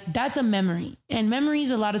 Like that's a memory, and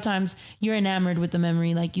memories, a lot of times you're enamored with the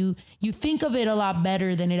memory. Like you think of it a lot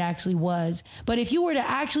better than it actually was. But if you were to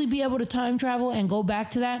actually be able to time travel and go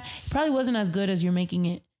back to that, it probably wasn't as good as you're making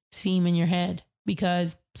it seem in your head,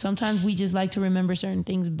 because sometimes we just like to remember certain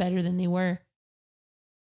things better than they were,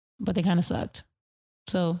 but they kind of sucked.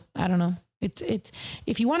 So I don't know. It's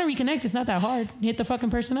if you want to reconnect, it's not that hard. Hit the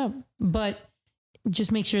fucking person up, but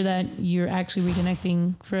just make sure that you're actually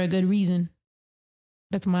reconnecting for a good reason.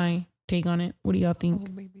 That's my take on it. What do y'all think?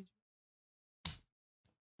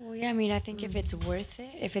 Well, yeah, I mean, I think if it's worth it,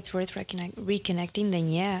 if it's worth reconnecting, then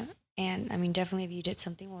yeah. And I mean, definitely if you did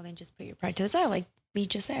something, well, then just put your pride to the side. Like Lee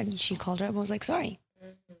just said, she called her up and was like, sorry.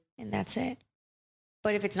 And that's it.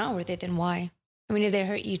 But if it's not worth it, then why? I mean, if they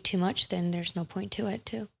hurt you too much, then there's no point to it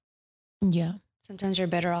too. Yeah. Sometimes you're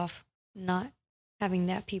better off not having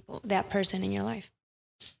that person in your life.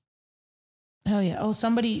 Hell yeah. Oh,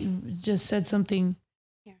 somebody just said something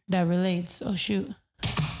that relates. Oh shoot.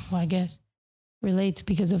 Well, I guess relates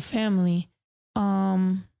because of family.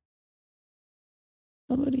 Somebody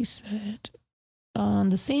said on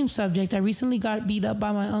the same subject, I recently got beat up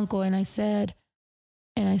by my uncle and I said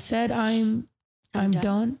I'm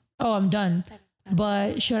done. Oh, I'm done.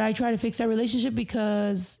 But should I try to fix that relationship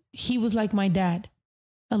because he was like my dad?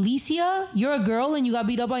 Alicia, you're a girl and you got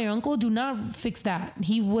beat up by your uncle. Do not fix that.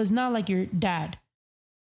 He was not like your dad.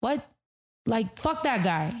 What? Like, fuck that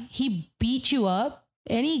guy. He beat you up.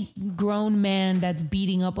 Any grown man that's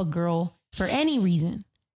beating up a girl for any reason,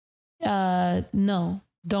 no,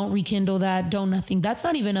 don't rekindle that. Don't nothing. That's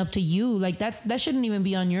not even up to you. Like that shouldn't even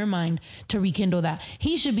be on your mind to rekindle that.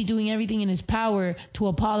 He should be doing everything in his power to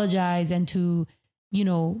apologize and to, you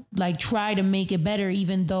know, like try to make it better,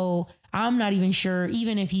 even though I'm not even sure,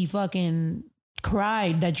 even if he fucking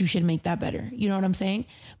cried, that you should make that better. You know what I'm saying?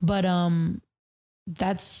 But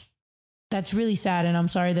that's really sad, and I'm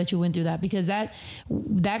sorry that you went through that, because that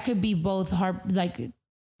could be both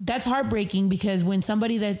that's heartbreaking, because when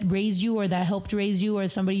somebody that raised you or that helped raise you or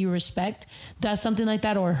somebody you respect does something like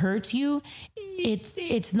that or hurts you,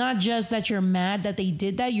 it's not just that you're mad that they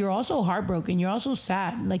did that, you're also heartbroken, you're also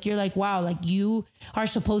sad. Like you're like, wow, like you are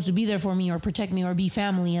supposed to be there for me or protect me or be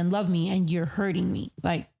family and love me, and you're hurting me,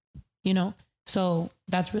 like, you know. So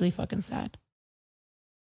that's really fucking sad.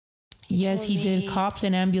 Yes, he did. me. Cops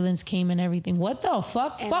and ambulance came and everything. What the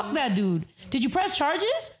fuck? Fuck that dude. Did you press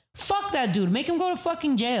charges? Fuck that dude. Make him go to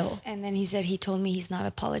fucking jail. And then he said he told me he's not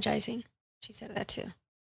apologizing. She said that too.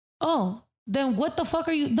 Oh, then what the fuck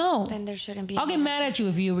are you? No. Then there shouldn't be. I'll get mad at you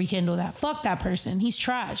if you rekindle that. Fuck that person. He's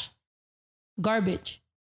trash. Garbage.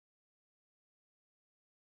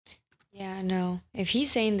 Yeah, no. If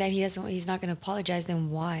he's saying that he's not going to apologize,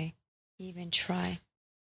 then why even try?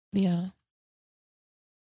 Yeah.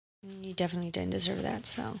 You definitely didn't deserve that.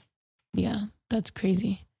 So Yeah. That's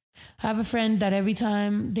crazy. I have a friend that every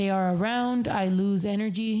time they are around, I lose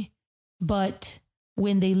energy. But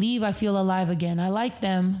when they leave, I feel alive again. I like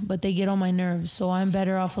them, but they get on my nerves. So I'm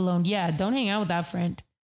better off alone. Yeah. Don't hang out with that friend.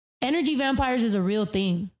 Energy vampires is a real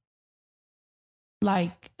thing.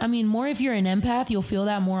 Like, I mean, more if you're an empath, you'll feel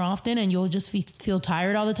that more often and you'll just feel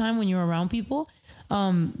tired all the time when you're around people.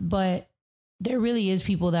 But there really is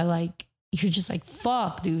people that like, you're just like,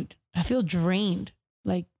 fuck, dude, I feel drained.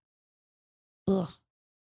 Like, ugh.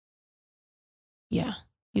 Yeah,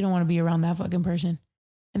 you don't want to be around that fucking person.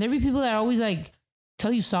 And there be people that always like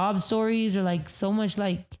tell you sob stories or like so much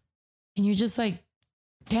like, and you're just like,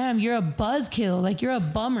 damn, you're a buzzkill. Like, you're a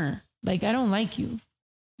bummer. Like, I don't like you.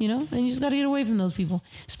 You know, and you just got to get away from those people.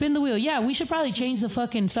 Spin the wheel. Yeah, we should probably change the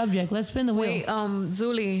fucking subject. Let's spin the wheel. Wait,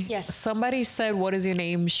 Zuli. Yes. Somebody said, what is your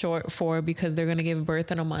name short for? Because they're going to give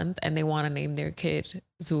birth in a month and they want to name their kid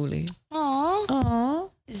Zuli. Aww. Aw.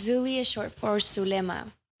 Zuli is short for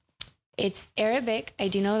Sulema. It's Arabic. I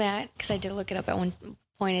do know that because I did look it up at one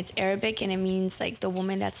point. It's Arabic and it means like the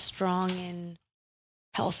woman that's strong and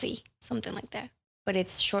healthy, something like that. But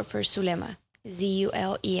it's short for Sulema.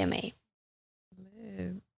 Zulema.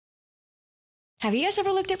 Have you guys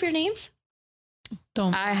ever looked up your names?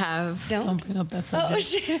 Don't Don't bring up that Oh,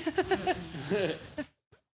 subject. shit.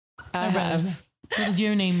 I have. What does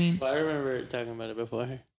your name mean? Well, I remember talking about it before.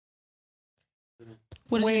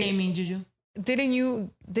 What does your Wait. name mean, Juju?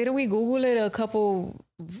 Didn't we Google it a couple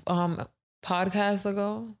podcasts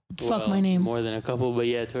ago? Fuck my name. More than a couple, but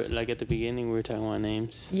yeah, like at the beginning, we were talking about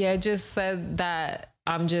names. Yeah, it just said that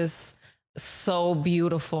I'm just so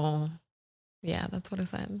beautiful. Yeah, that's what it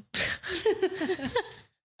said.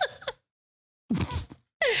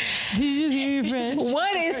 Did you just hear your friend?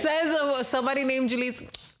 What it says of somebody named Julisse.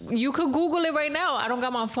 You could Google it right now. I don't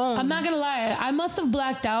got my phone. I'm not gonna lie. I must have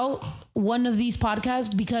blacked out one of these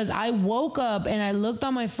podcasts because I woke up and I looked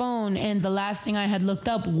on my phone and the last thing I had looked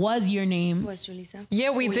up was your name. What's Julissa?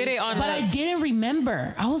 Yeah, we did it on. But I didn't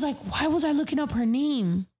remember. I was like, why was I looking up her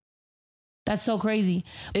name? That's so crazy.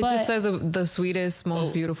 It But just says the sweetest,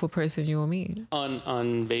 most beautiful person you will meet.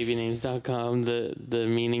 On babynames.com, the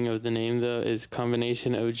meaning of the name though is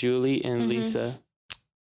combination of Julie and Lisa.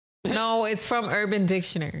 No, it's from Urban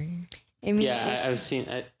Dictionary. It means Yeah, I've seen.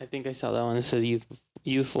 I think I saw that one. It says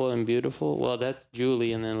youthful and beautiful. Well, that's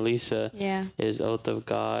Julie, and then Lisa yeah. is oath of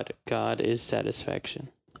God. God is satisfaction.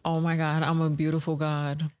 Oh my God, I'm a beautiful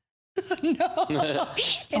God.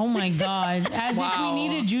 oh my God. As if we Wow.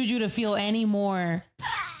 needed Juju to feel any more.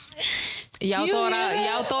 Y'all You thought hear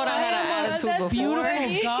that? I had an attitude before.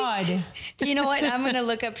 Beautiful God. You know what? I'm gonna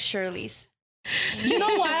look up Shirley's. You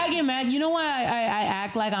know why I get mad? You know why I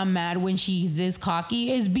act like I'm mad when she's this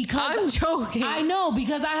cocky? Is because I'm joking. I know,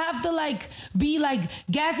 because I have to like be like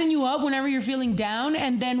gassing you up whenever you're feeling down,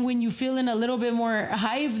 and then when you feeling a little bit more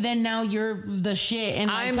hype, then now you're the shit.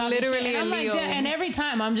 And like, I'm talking literally shit. And I'm a Leo. like that, and every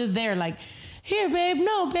time I'm just there like, here, babe,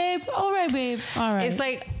 no, babe, all right, babe, all right. It's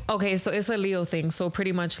like, okay, so it's a Leo thing. So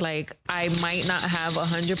pretty much like I might not have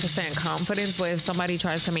 100% confidence, but if somebody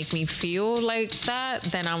tries to make me feel like that,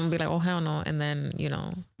 then I'm gonna be like, oh, hell no. And then, you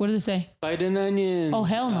know. What does it say? Bite an onion. Oh,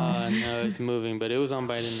 hell no. No, it's moving, but it was on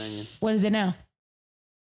Bite an Onion. What is it now?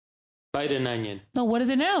 Bite an onion. No, what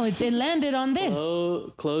is it now? It landed on this.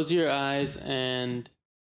 Close your eyes and...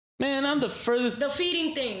 Man, I'm the furthest... The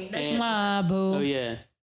feeding thing. That's Ah, boo. Oh, yeah.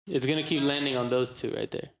 It's going to keep landing on those two right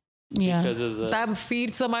there. Yeah. Because of the... That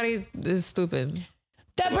feed somebody is stupid.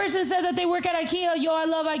 That person said that they work at IKEA. Yo, I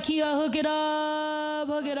love IKEA. Hook it up.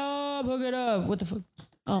 Hook it up. Hook it up. What the fuck?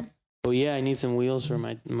 Oh. Oh, yeah, I need some wheels for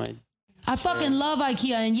my... I fucking love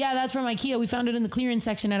IKEA. And yeah, that's from IKEA. We found it in the clearance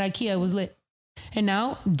section at IKEA. It was lit. And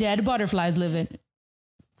now, dead butterflies live in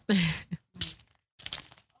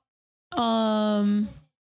it.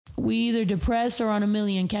 We either depressed or on a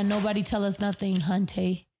million. Can nobody tell us nothing,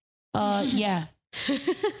 Hunte? Yeah.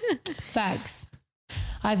 Facts.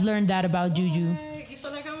 I've learned that about Juju. You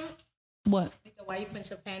saw that comment? What? Why you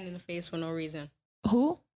punch a pan in the face for no reason?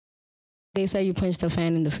 Who? They said you punched a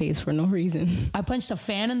fan in the face for no reason. I punched a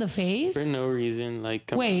fan in the face? For no reason. Like,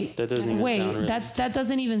 come on, Wait, that doesn't even sound real. that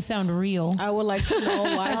doesn't even sound real. I would like to know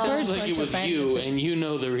why. Sounds like it was you, and you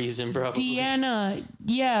know the reason, probably. Deanna,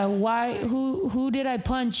 yeah, why? Who did I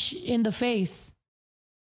punch in the face?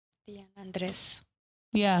 Diana Andres.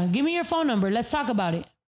 Yeah, give me your phone number. Let's talk about it.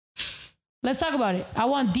 Let's talk about it. I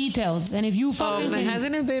want details. And if you fucking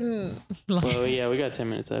hasn't it been like, Well, yeah, we got 10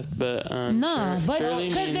 minutes left, but no, but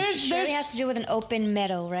because there's Shirley has to do with an open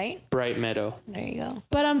meadow, right? Bright Meadow. There you go.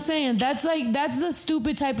 But I'm saying that's the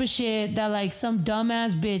stupid type of shit that like some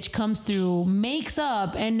dumbass bitch comes through, makes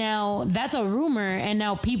up, and now that's a rumor, and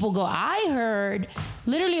now people go, I heard.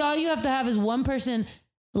 Literally, all you have to have is one person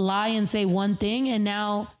lie and say one thing, and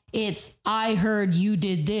now it's I heard you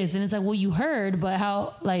did this, and it's like, well, you heard, but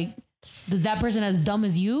how? Like, is that person as dumb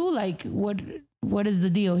as you? Like, what is the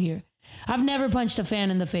deal here? I've never punched a fan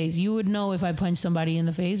in the face. You would know if I punched somebody in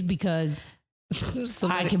the face because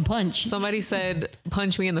I can punch. Somebody said,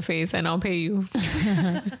 punch me in the face and I'll pay you.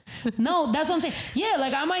 No, that's what I'm saying. Yeah,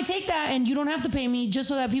 like I might take that and you don't have to pay me just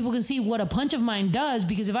so that people can see what a punch of mine does.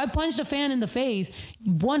 Because if I punched a fan in the face,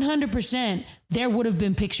 100% there would have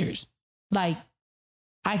been pictures. Like,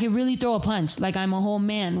 I could really throw a punch. Like, I'm a whole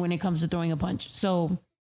man when it comes to throwing a punch. So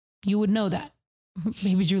you would know that.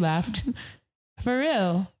 Maybe Drew laughed. For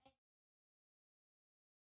real.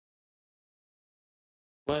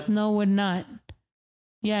 What? Snow would not.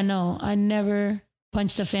 Yeah, no, I never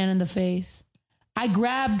punched a fan in the face. I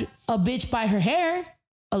grabbed a bitch by her hair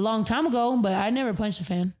a long time ago, but I never punched a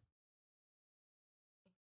fan.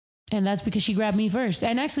 And that's because she grabbed me first.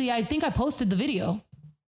 And actually, I think I posted the video.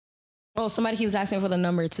 Oh, somebody he was asking for the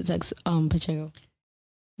number to text Pacheco.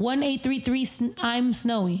 1-833 I'm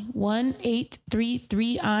Snowy.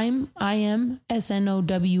 1-833 I'm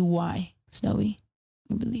SNOWY. Snowy,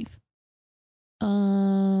 I believe.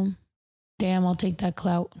 Damn, I'll take that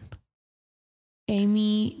clout.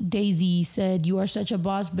 Amy Daisy said, you are such a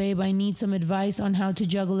boss, babe. I need some advice on how to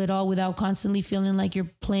juggle it all without constantly feeling like you're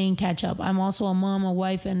playing catch up. I'm also a mom, a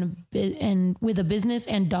wife, and with a business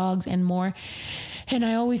and dogs and more. And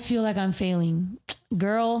I always feel like I'm failing.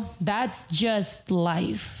 Girl, that's just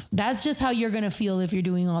life. That's just how you're going to feel if you're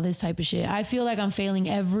doing all this type of shit. I feel like I'm failing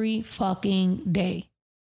every fucking day.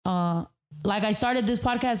 Like I started this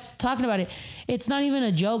podcast talking about it. It's not even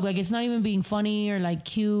a joke. Like, it's not even being funny or like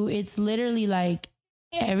cute. It's literally like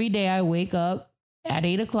every day I wake up at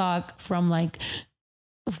 8:00 from like,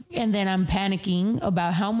 and then I'm panicking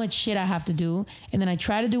about how much shit I have to do. And then I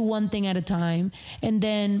try to do one thing at a time. And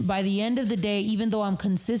then by the end of the day, even though I'm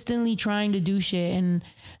consistently trying to do shit and,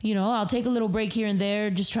 you know, I'll take a little break here and there,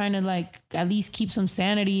 just trying to like at least keep some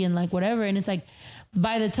sanity and like whatever. And it's like,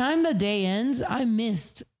 by the time the day ends, I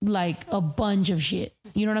missed like a bunch of shit.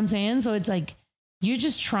 You know what I'm saying? So it's like, you're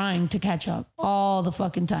just trying to catch up all the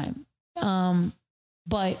fucking time.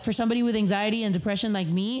 But for somebody with anxiety and depression like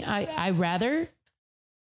me, I rather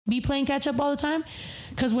be playing catch up all the time.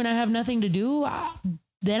 Because when I have nothing to do,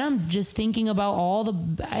 then I'm just thinking about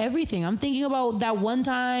everything. I'm thinking about that one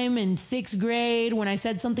time in 6th grade when I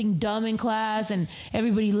said something dumb in class and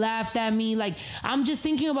everybody laughed at me. Like, I'm just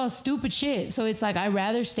thinking about stupid shit. So it's like, I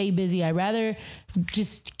rather stay busy. I rather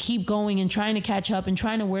just keep going and trying to catch up and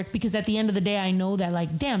trying to work, because at the end of the day, I know that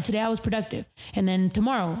like, damn, today I was productive. And then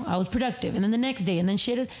tomorrow I was productive. And then the next day, and then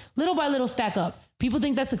shit little by little stack up. People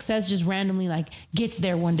think that success just randomly like gets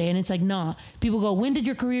there one day. And it's like, nah. People go, when did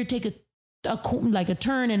your career take a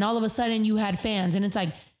turn and all of a sudden you had fans? And it's like,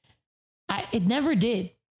 it never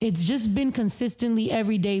did. It's just been consistently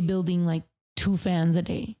every day building like 2 fans a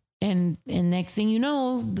day. And next thing you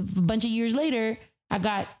know, a bunch of years later, I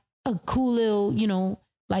got a cool little, you know,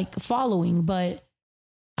 like following. But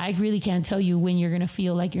I really can't tell you when you're going to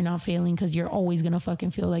feel like you're not failing, because you're always going to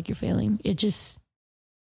fucking feel like you're failing.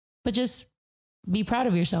 But just be proud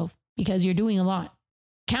of yourself, because you're doing a lot.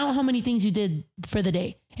 Count how many things you did for the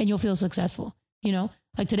day and you'll feel successful. You know,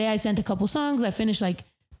 like today I sent a couple songs. I finished like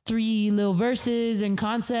 3 little verses and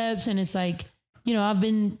concepts. And it's like, you know,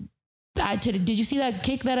 did you see that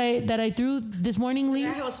kick that I threw this morning, Lee?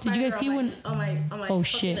 Did you guys see when? On my oh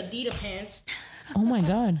shit, Adidas pants. Oh my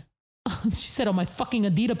God. She said on my fucking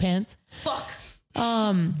Adidas pants. Fuck.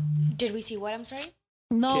 Did we see what? I'm sorry.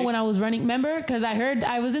 No, Okay. when I was running, remember? Because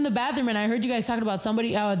I was in the bathroom and I heard you guys talking about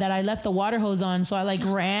somebody that I left the water hose on. So I like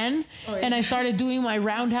ran and I started doing my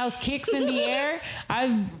roundhouse kicks in the air.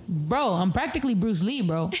 I'm practically Bruce Lee,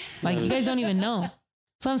 bro. Like, you guys don't even know.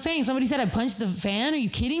 So I'm saying, somebody said I punched the fan. Are you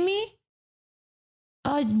kidding me?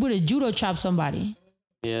 I would have judo chopped somebody.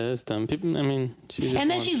 Yeah, that's dumb. People, I mean,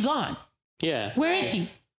 And then she's gone. Yeah. Where is she?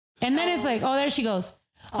 And then it's like, oh, there she goes.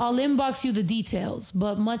 I'll inbox you the details,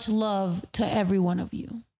 but much love to every one of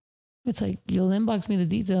you. It's like, you'll inbox me the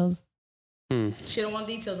details. She don't want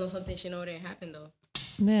details on something she know didn't happen though.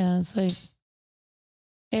 Yeah, it's like,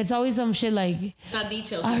 it's always some shit like, Not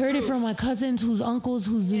details. I heard it from my cousins, whose uncles,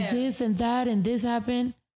 who's this and that, and this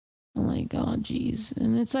happened. I'm like, oh, geez.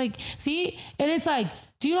 And it's like, see? And it's like,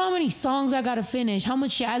 do you know how many songs I got to finish? How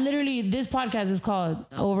much shit? I literally, this podcast is called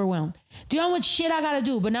Overwhelmed. Do you know how much shit I got to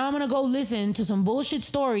do? But now I'm going to go listen to some bullshit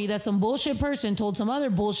story that some bullshit person told some other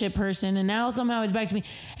bullshit person. And now somehow it's back to me.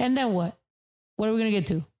 And then what? What are we going to get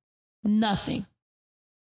to? Nothing.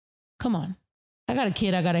 Come on. I got a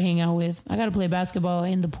kid I got to hang out with. I got to play basketball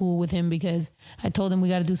in the pool with him because I told him we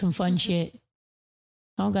got to do some fun shit.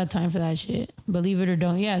 I don't got time for that shit. Believe it or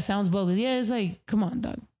don't. Yeah, it sounds bogus. Yeah, it's like, come on,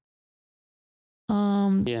 dog.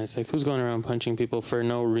 Yeah, it's like, who's going around punching people for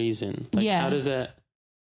no reason? Like, Yeah. How does that?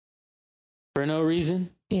 For no reason?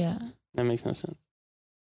 Yeah. That makes no sense.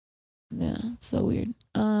 Yeah, it's so weird.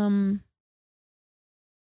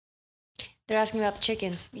 They're asking about the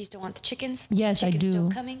chickens. You still want the chickens? Yes, I Chickens do.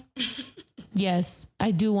 still coming? Yes,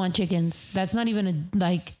 I do want chickens. That's not even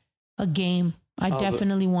a game. I but-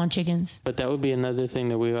 definitely want chickens. But that would be another thing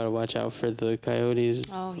that we got to watch out for the coyotes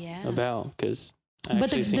Oh, yeah. about, because I But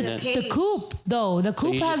actually seen that. the coop, though, the So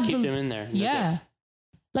coop you has just keep the, them in there. and that's yeah.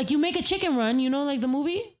 Like you make a chicken run, you know, like the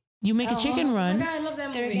movie? You make a chicken run. I love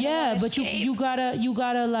that They're movie. Yeah, gonna but you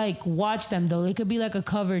gotta like watch them though. It could be like a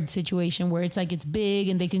covered situation where it's like it's big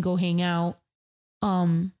and they can go hang out.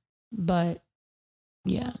 But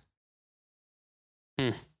yeah.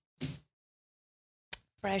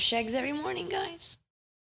 Fresh eggs every morning, guys.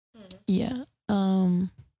 Yeah. I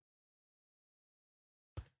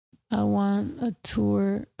want a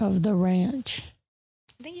tour of the ranch.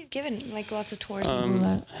 I think you've given like lots of tours.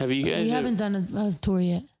 Have you guys? We haven't done a tour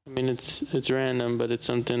yet. I mean, it's random, but it's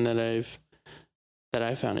something that I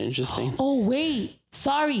found interesting. Oh wait,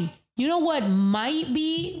 sorry. You know what might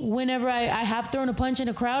be whenever I have thrown a punch in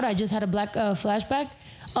a crowd? I just had a black flashback.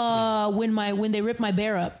 When they ripped my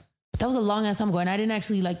bear up. That was a long ass time ago, and I didn't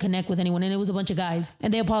actually like connect with anyone, and it was a bunch of guys,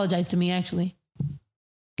 and they apologized to me actually.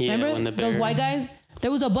 Yeah, Remember when the bear, those white guys? There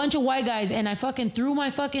was a bunch of white guys, and I fucking threw my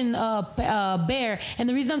fucking bear. And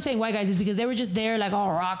the reason I'm saying white guys is because they were just there like all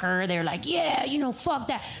rocker. They're like, yeah, you know, fuck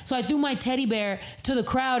that. So I threw my teddy bear to the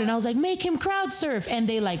crowd, and I was like, make him crowd surf, and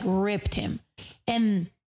they like ripped him. And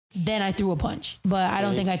then I threw a punch, but I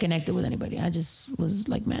don't think I connected with anybody. I just was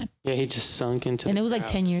like mad. Yeah, he just sunk into. And the it was like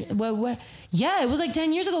crowd. 10 years. What? Yeah, it was like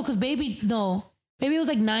 10 years ago because maybe it was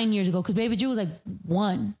like 9 years ago because Baby Drew was like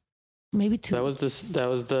 1, maybe 2. That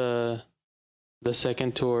was the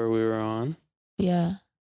second tour we were on. Yeah,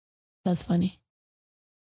 that's funny.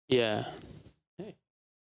 Yeah,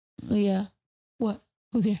 Yeah. What?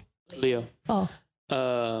 Who's here? Leo. Oh,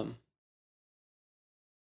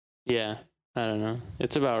 Yeah, I don't know.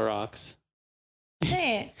 It's about rocks.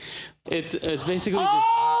 Say it. It's basically.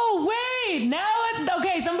 oh wait,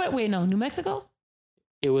 no, New Mexico.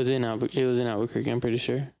 It was in Albuquerque. I'm pretty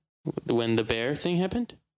sure when the bear thing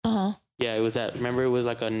happened. Yeah, it was that. Remember, it was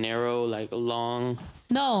like a narrow, like long.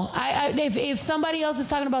 No, if somebody else is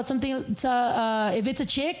talking about something, if it's a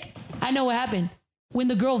chick, I know what happened when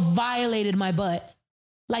the girl violated my butt.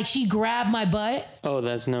 Like she grabbed my butt. Oh,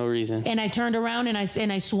 that's no reason. And I turned around and I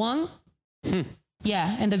swung.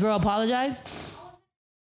 Yeah, and the girl apologized.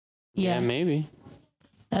 Yeah, Yeah, maybe.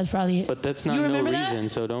 that's probably it. But that's not You no remember that? reason.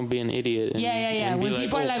 So don't be an idiot. And, Yeah. and be When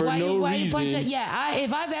people are like, for why no you punch reason." it? Yeah,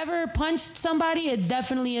 if I've ever punched somebody, it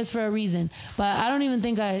definitely is for a reason. But I don't even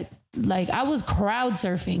think I was crowd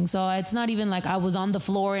surfing. So it's not even like I was on the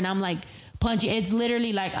floor and I'm like punching. It's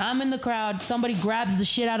literally like I'm in the crowd. Somebody grabs the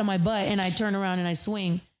shit out of my butt and I turn around and I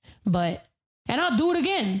swing. And I'll do it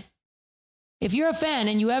again. If you're a fan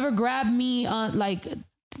and you ever grab me not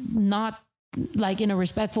like in a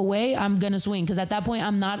respectful way, I'm gonna swing. Cause at that point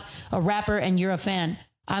I'm not a rapper and you're a fan.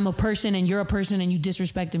 I'm a person and you're a person and you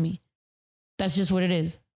disrespected me. That's just what it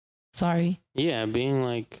is. Sorry. Yeah, being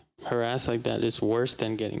like harassed like that is worse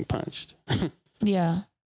than getting punched. Yeah.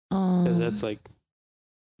 Because that's like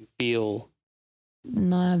you feel.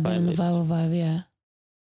 No, I've been in the violated. 505. Yeah.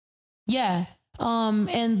 Yeah.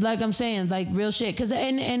 And like I'm saying, like real shit. Cause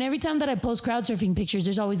and every time that I post crowd surfing pictures,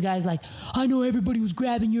 there's always guys like, I know everybody was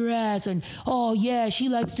grabbing your ass and oh yeah, she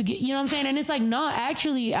likes to get, you know what I'm saying? And it's like, no,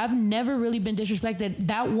 actually I've never really been disrespected.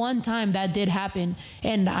 That one time that did happen.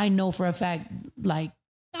 And I know for a fact, like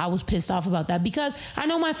I was pissed off about that because I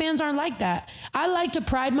know my fans aren't like that. I like to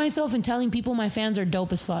pride myself in telling people my fans are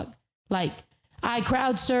dope as fuck. Like I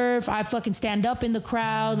crowd surf. I fucking stand up in the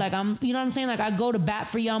crowd. Like you know what I'm saying? Like I go to bat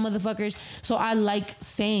for y'all motherfuckers. So I like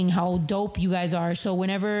saying how dope you guys are. So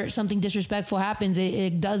whenever something disrespectful happens,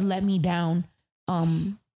 it does let me down.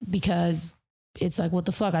 Because it's like, what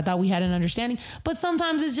the fuck? I thought we had an understanding. But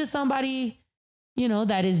sometimes it's just somebody, you know,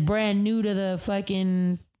 that is brand new to the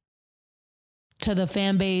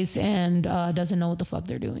fan base and doesn't know what the fuck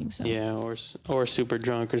they're doing. So yeah, or super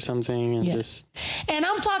drunk or something, and just. And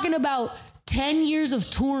I'm talking about 10 years of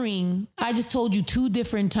touring. I just told you 2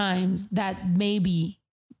 different times that maybe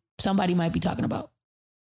somebody might be talking about.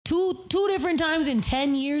 Two different times in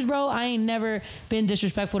 10 years, bro. I ain't never been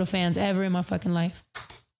disrespectful to fans ever in my fucking life.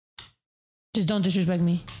 Just don't disrespect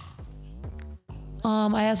me.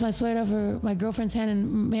 I asked my suegra for my girlfriend's hand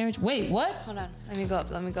in marriage. Wait, what? Hold on. Let me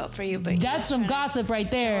go up for you. But that's some gossip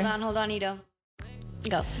right there. Hold on, Ito.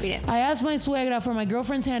 Go, read it. I asked my suegra for my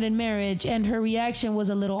girlfriend's hand in marriage, and her reaction was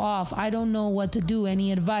a little off. I don't know what to do.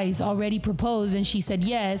 Any advice? Already proposed, and she said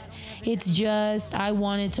yes. It's just I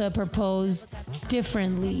wanted to propose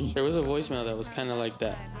differently. There was a voicemail that was kind of like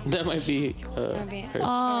that. That might be her.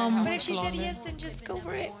 But if she said yes, then just go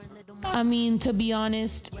for it. I mean, to be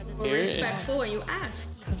honest, respectful, and you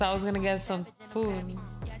asked. Because I was gonna get some food.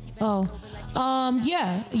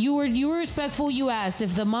 Yeah, you were respectful. You asked.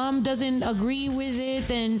 If the mom doesn't agree with it,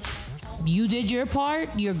 then you did your part.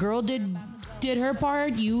 Your girl did her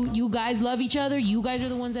part. You guys love each other. You guys are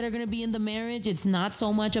the ones that are gonna be in the marriage. It's not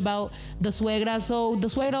so much about the suegra. So the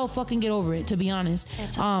suegra will fucking get over it. To be honest,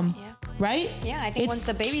 right? Yeah, I think once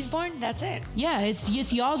the baby's born, that's it. Yeah, it's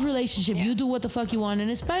y'all's relationship. Yeah. You do what the fuck you want,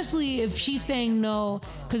 and especially if she's saying no,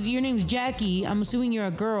 because your name's Jackie. I'm assuming you're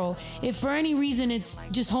a girl. If for any reason it's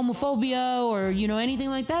just homophobia or anything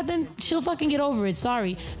like that, then she'll fucking get over it.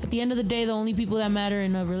 Sorry. At the end of the day, the only people that matter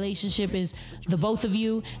in a relationship is the both of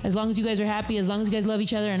you. As long as you guys are happy, as long as you guys love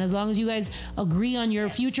each other, and as long as you guys agree on your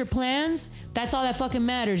future plans, that's all that fucking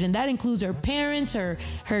matters. And that includes her parents, her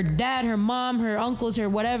dad, her mom, her uncles, her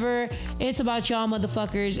whatever. It's about y'all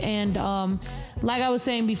motherfuckers. And like I was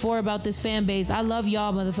saying before about this fan base, I love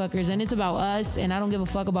y'all motherfuckers, and it's about us, and I don't give a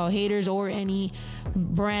fuck about haters or any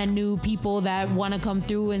brand new people that want to come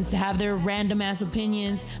through and have their random ass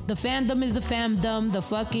opinions. The fandom is the fandom. The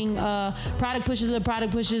fucking product pushes are the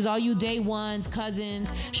product pushes. All you day ones,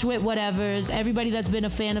 cousins, Schwit whatevers, everybody that's been a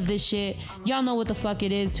fan of this shit, y'all know what the fuck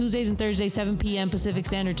it is. Tuesdays and Thursdays, 7 p.m. Pacific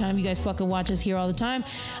Standard Time. You guys fucking watch us here all the time.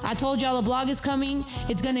 I told y'all a vlog is coming.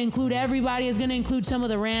 It's gonna include everybody. It's gonna include some of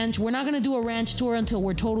the ranch. We're not gonna do a ranch tour until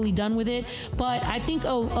we're totally done with it, but I think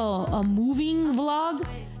a moving vlog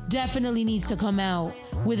definitely needs to come out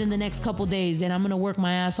within the next couple days, and I'm gonna work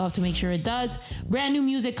my ass off to make sure it does. Brand new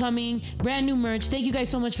music coming, brand new merch. Thank you guys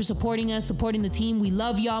so much for supporting us, supporting the team. We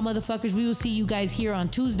love y'all motherfuckers. We will see you guys here on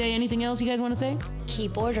Tuesday. Anything else you guys want to say?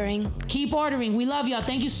 Keep ordering. We love y'all.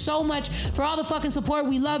 Thank you so much for all the fucking support.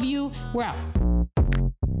 We love you. We're out.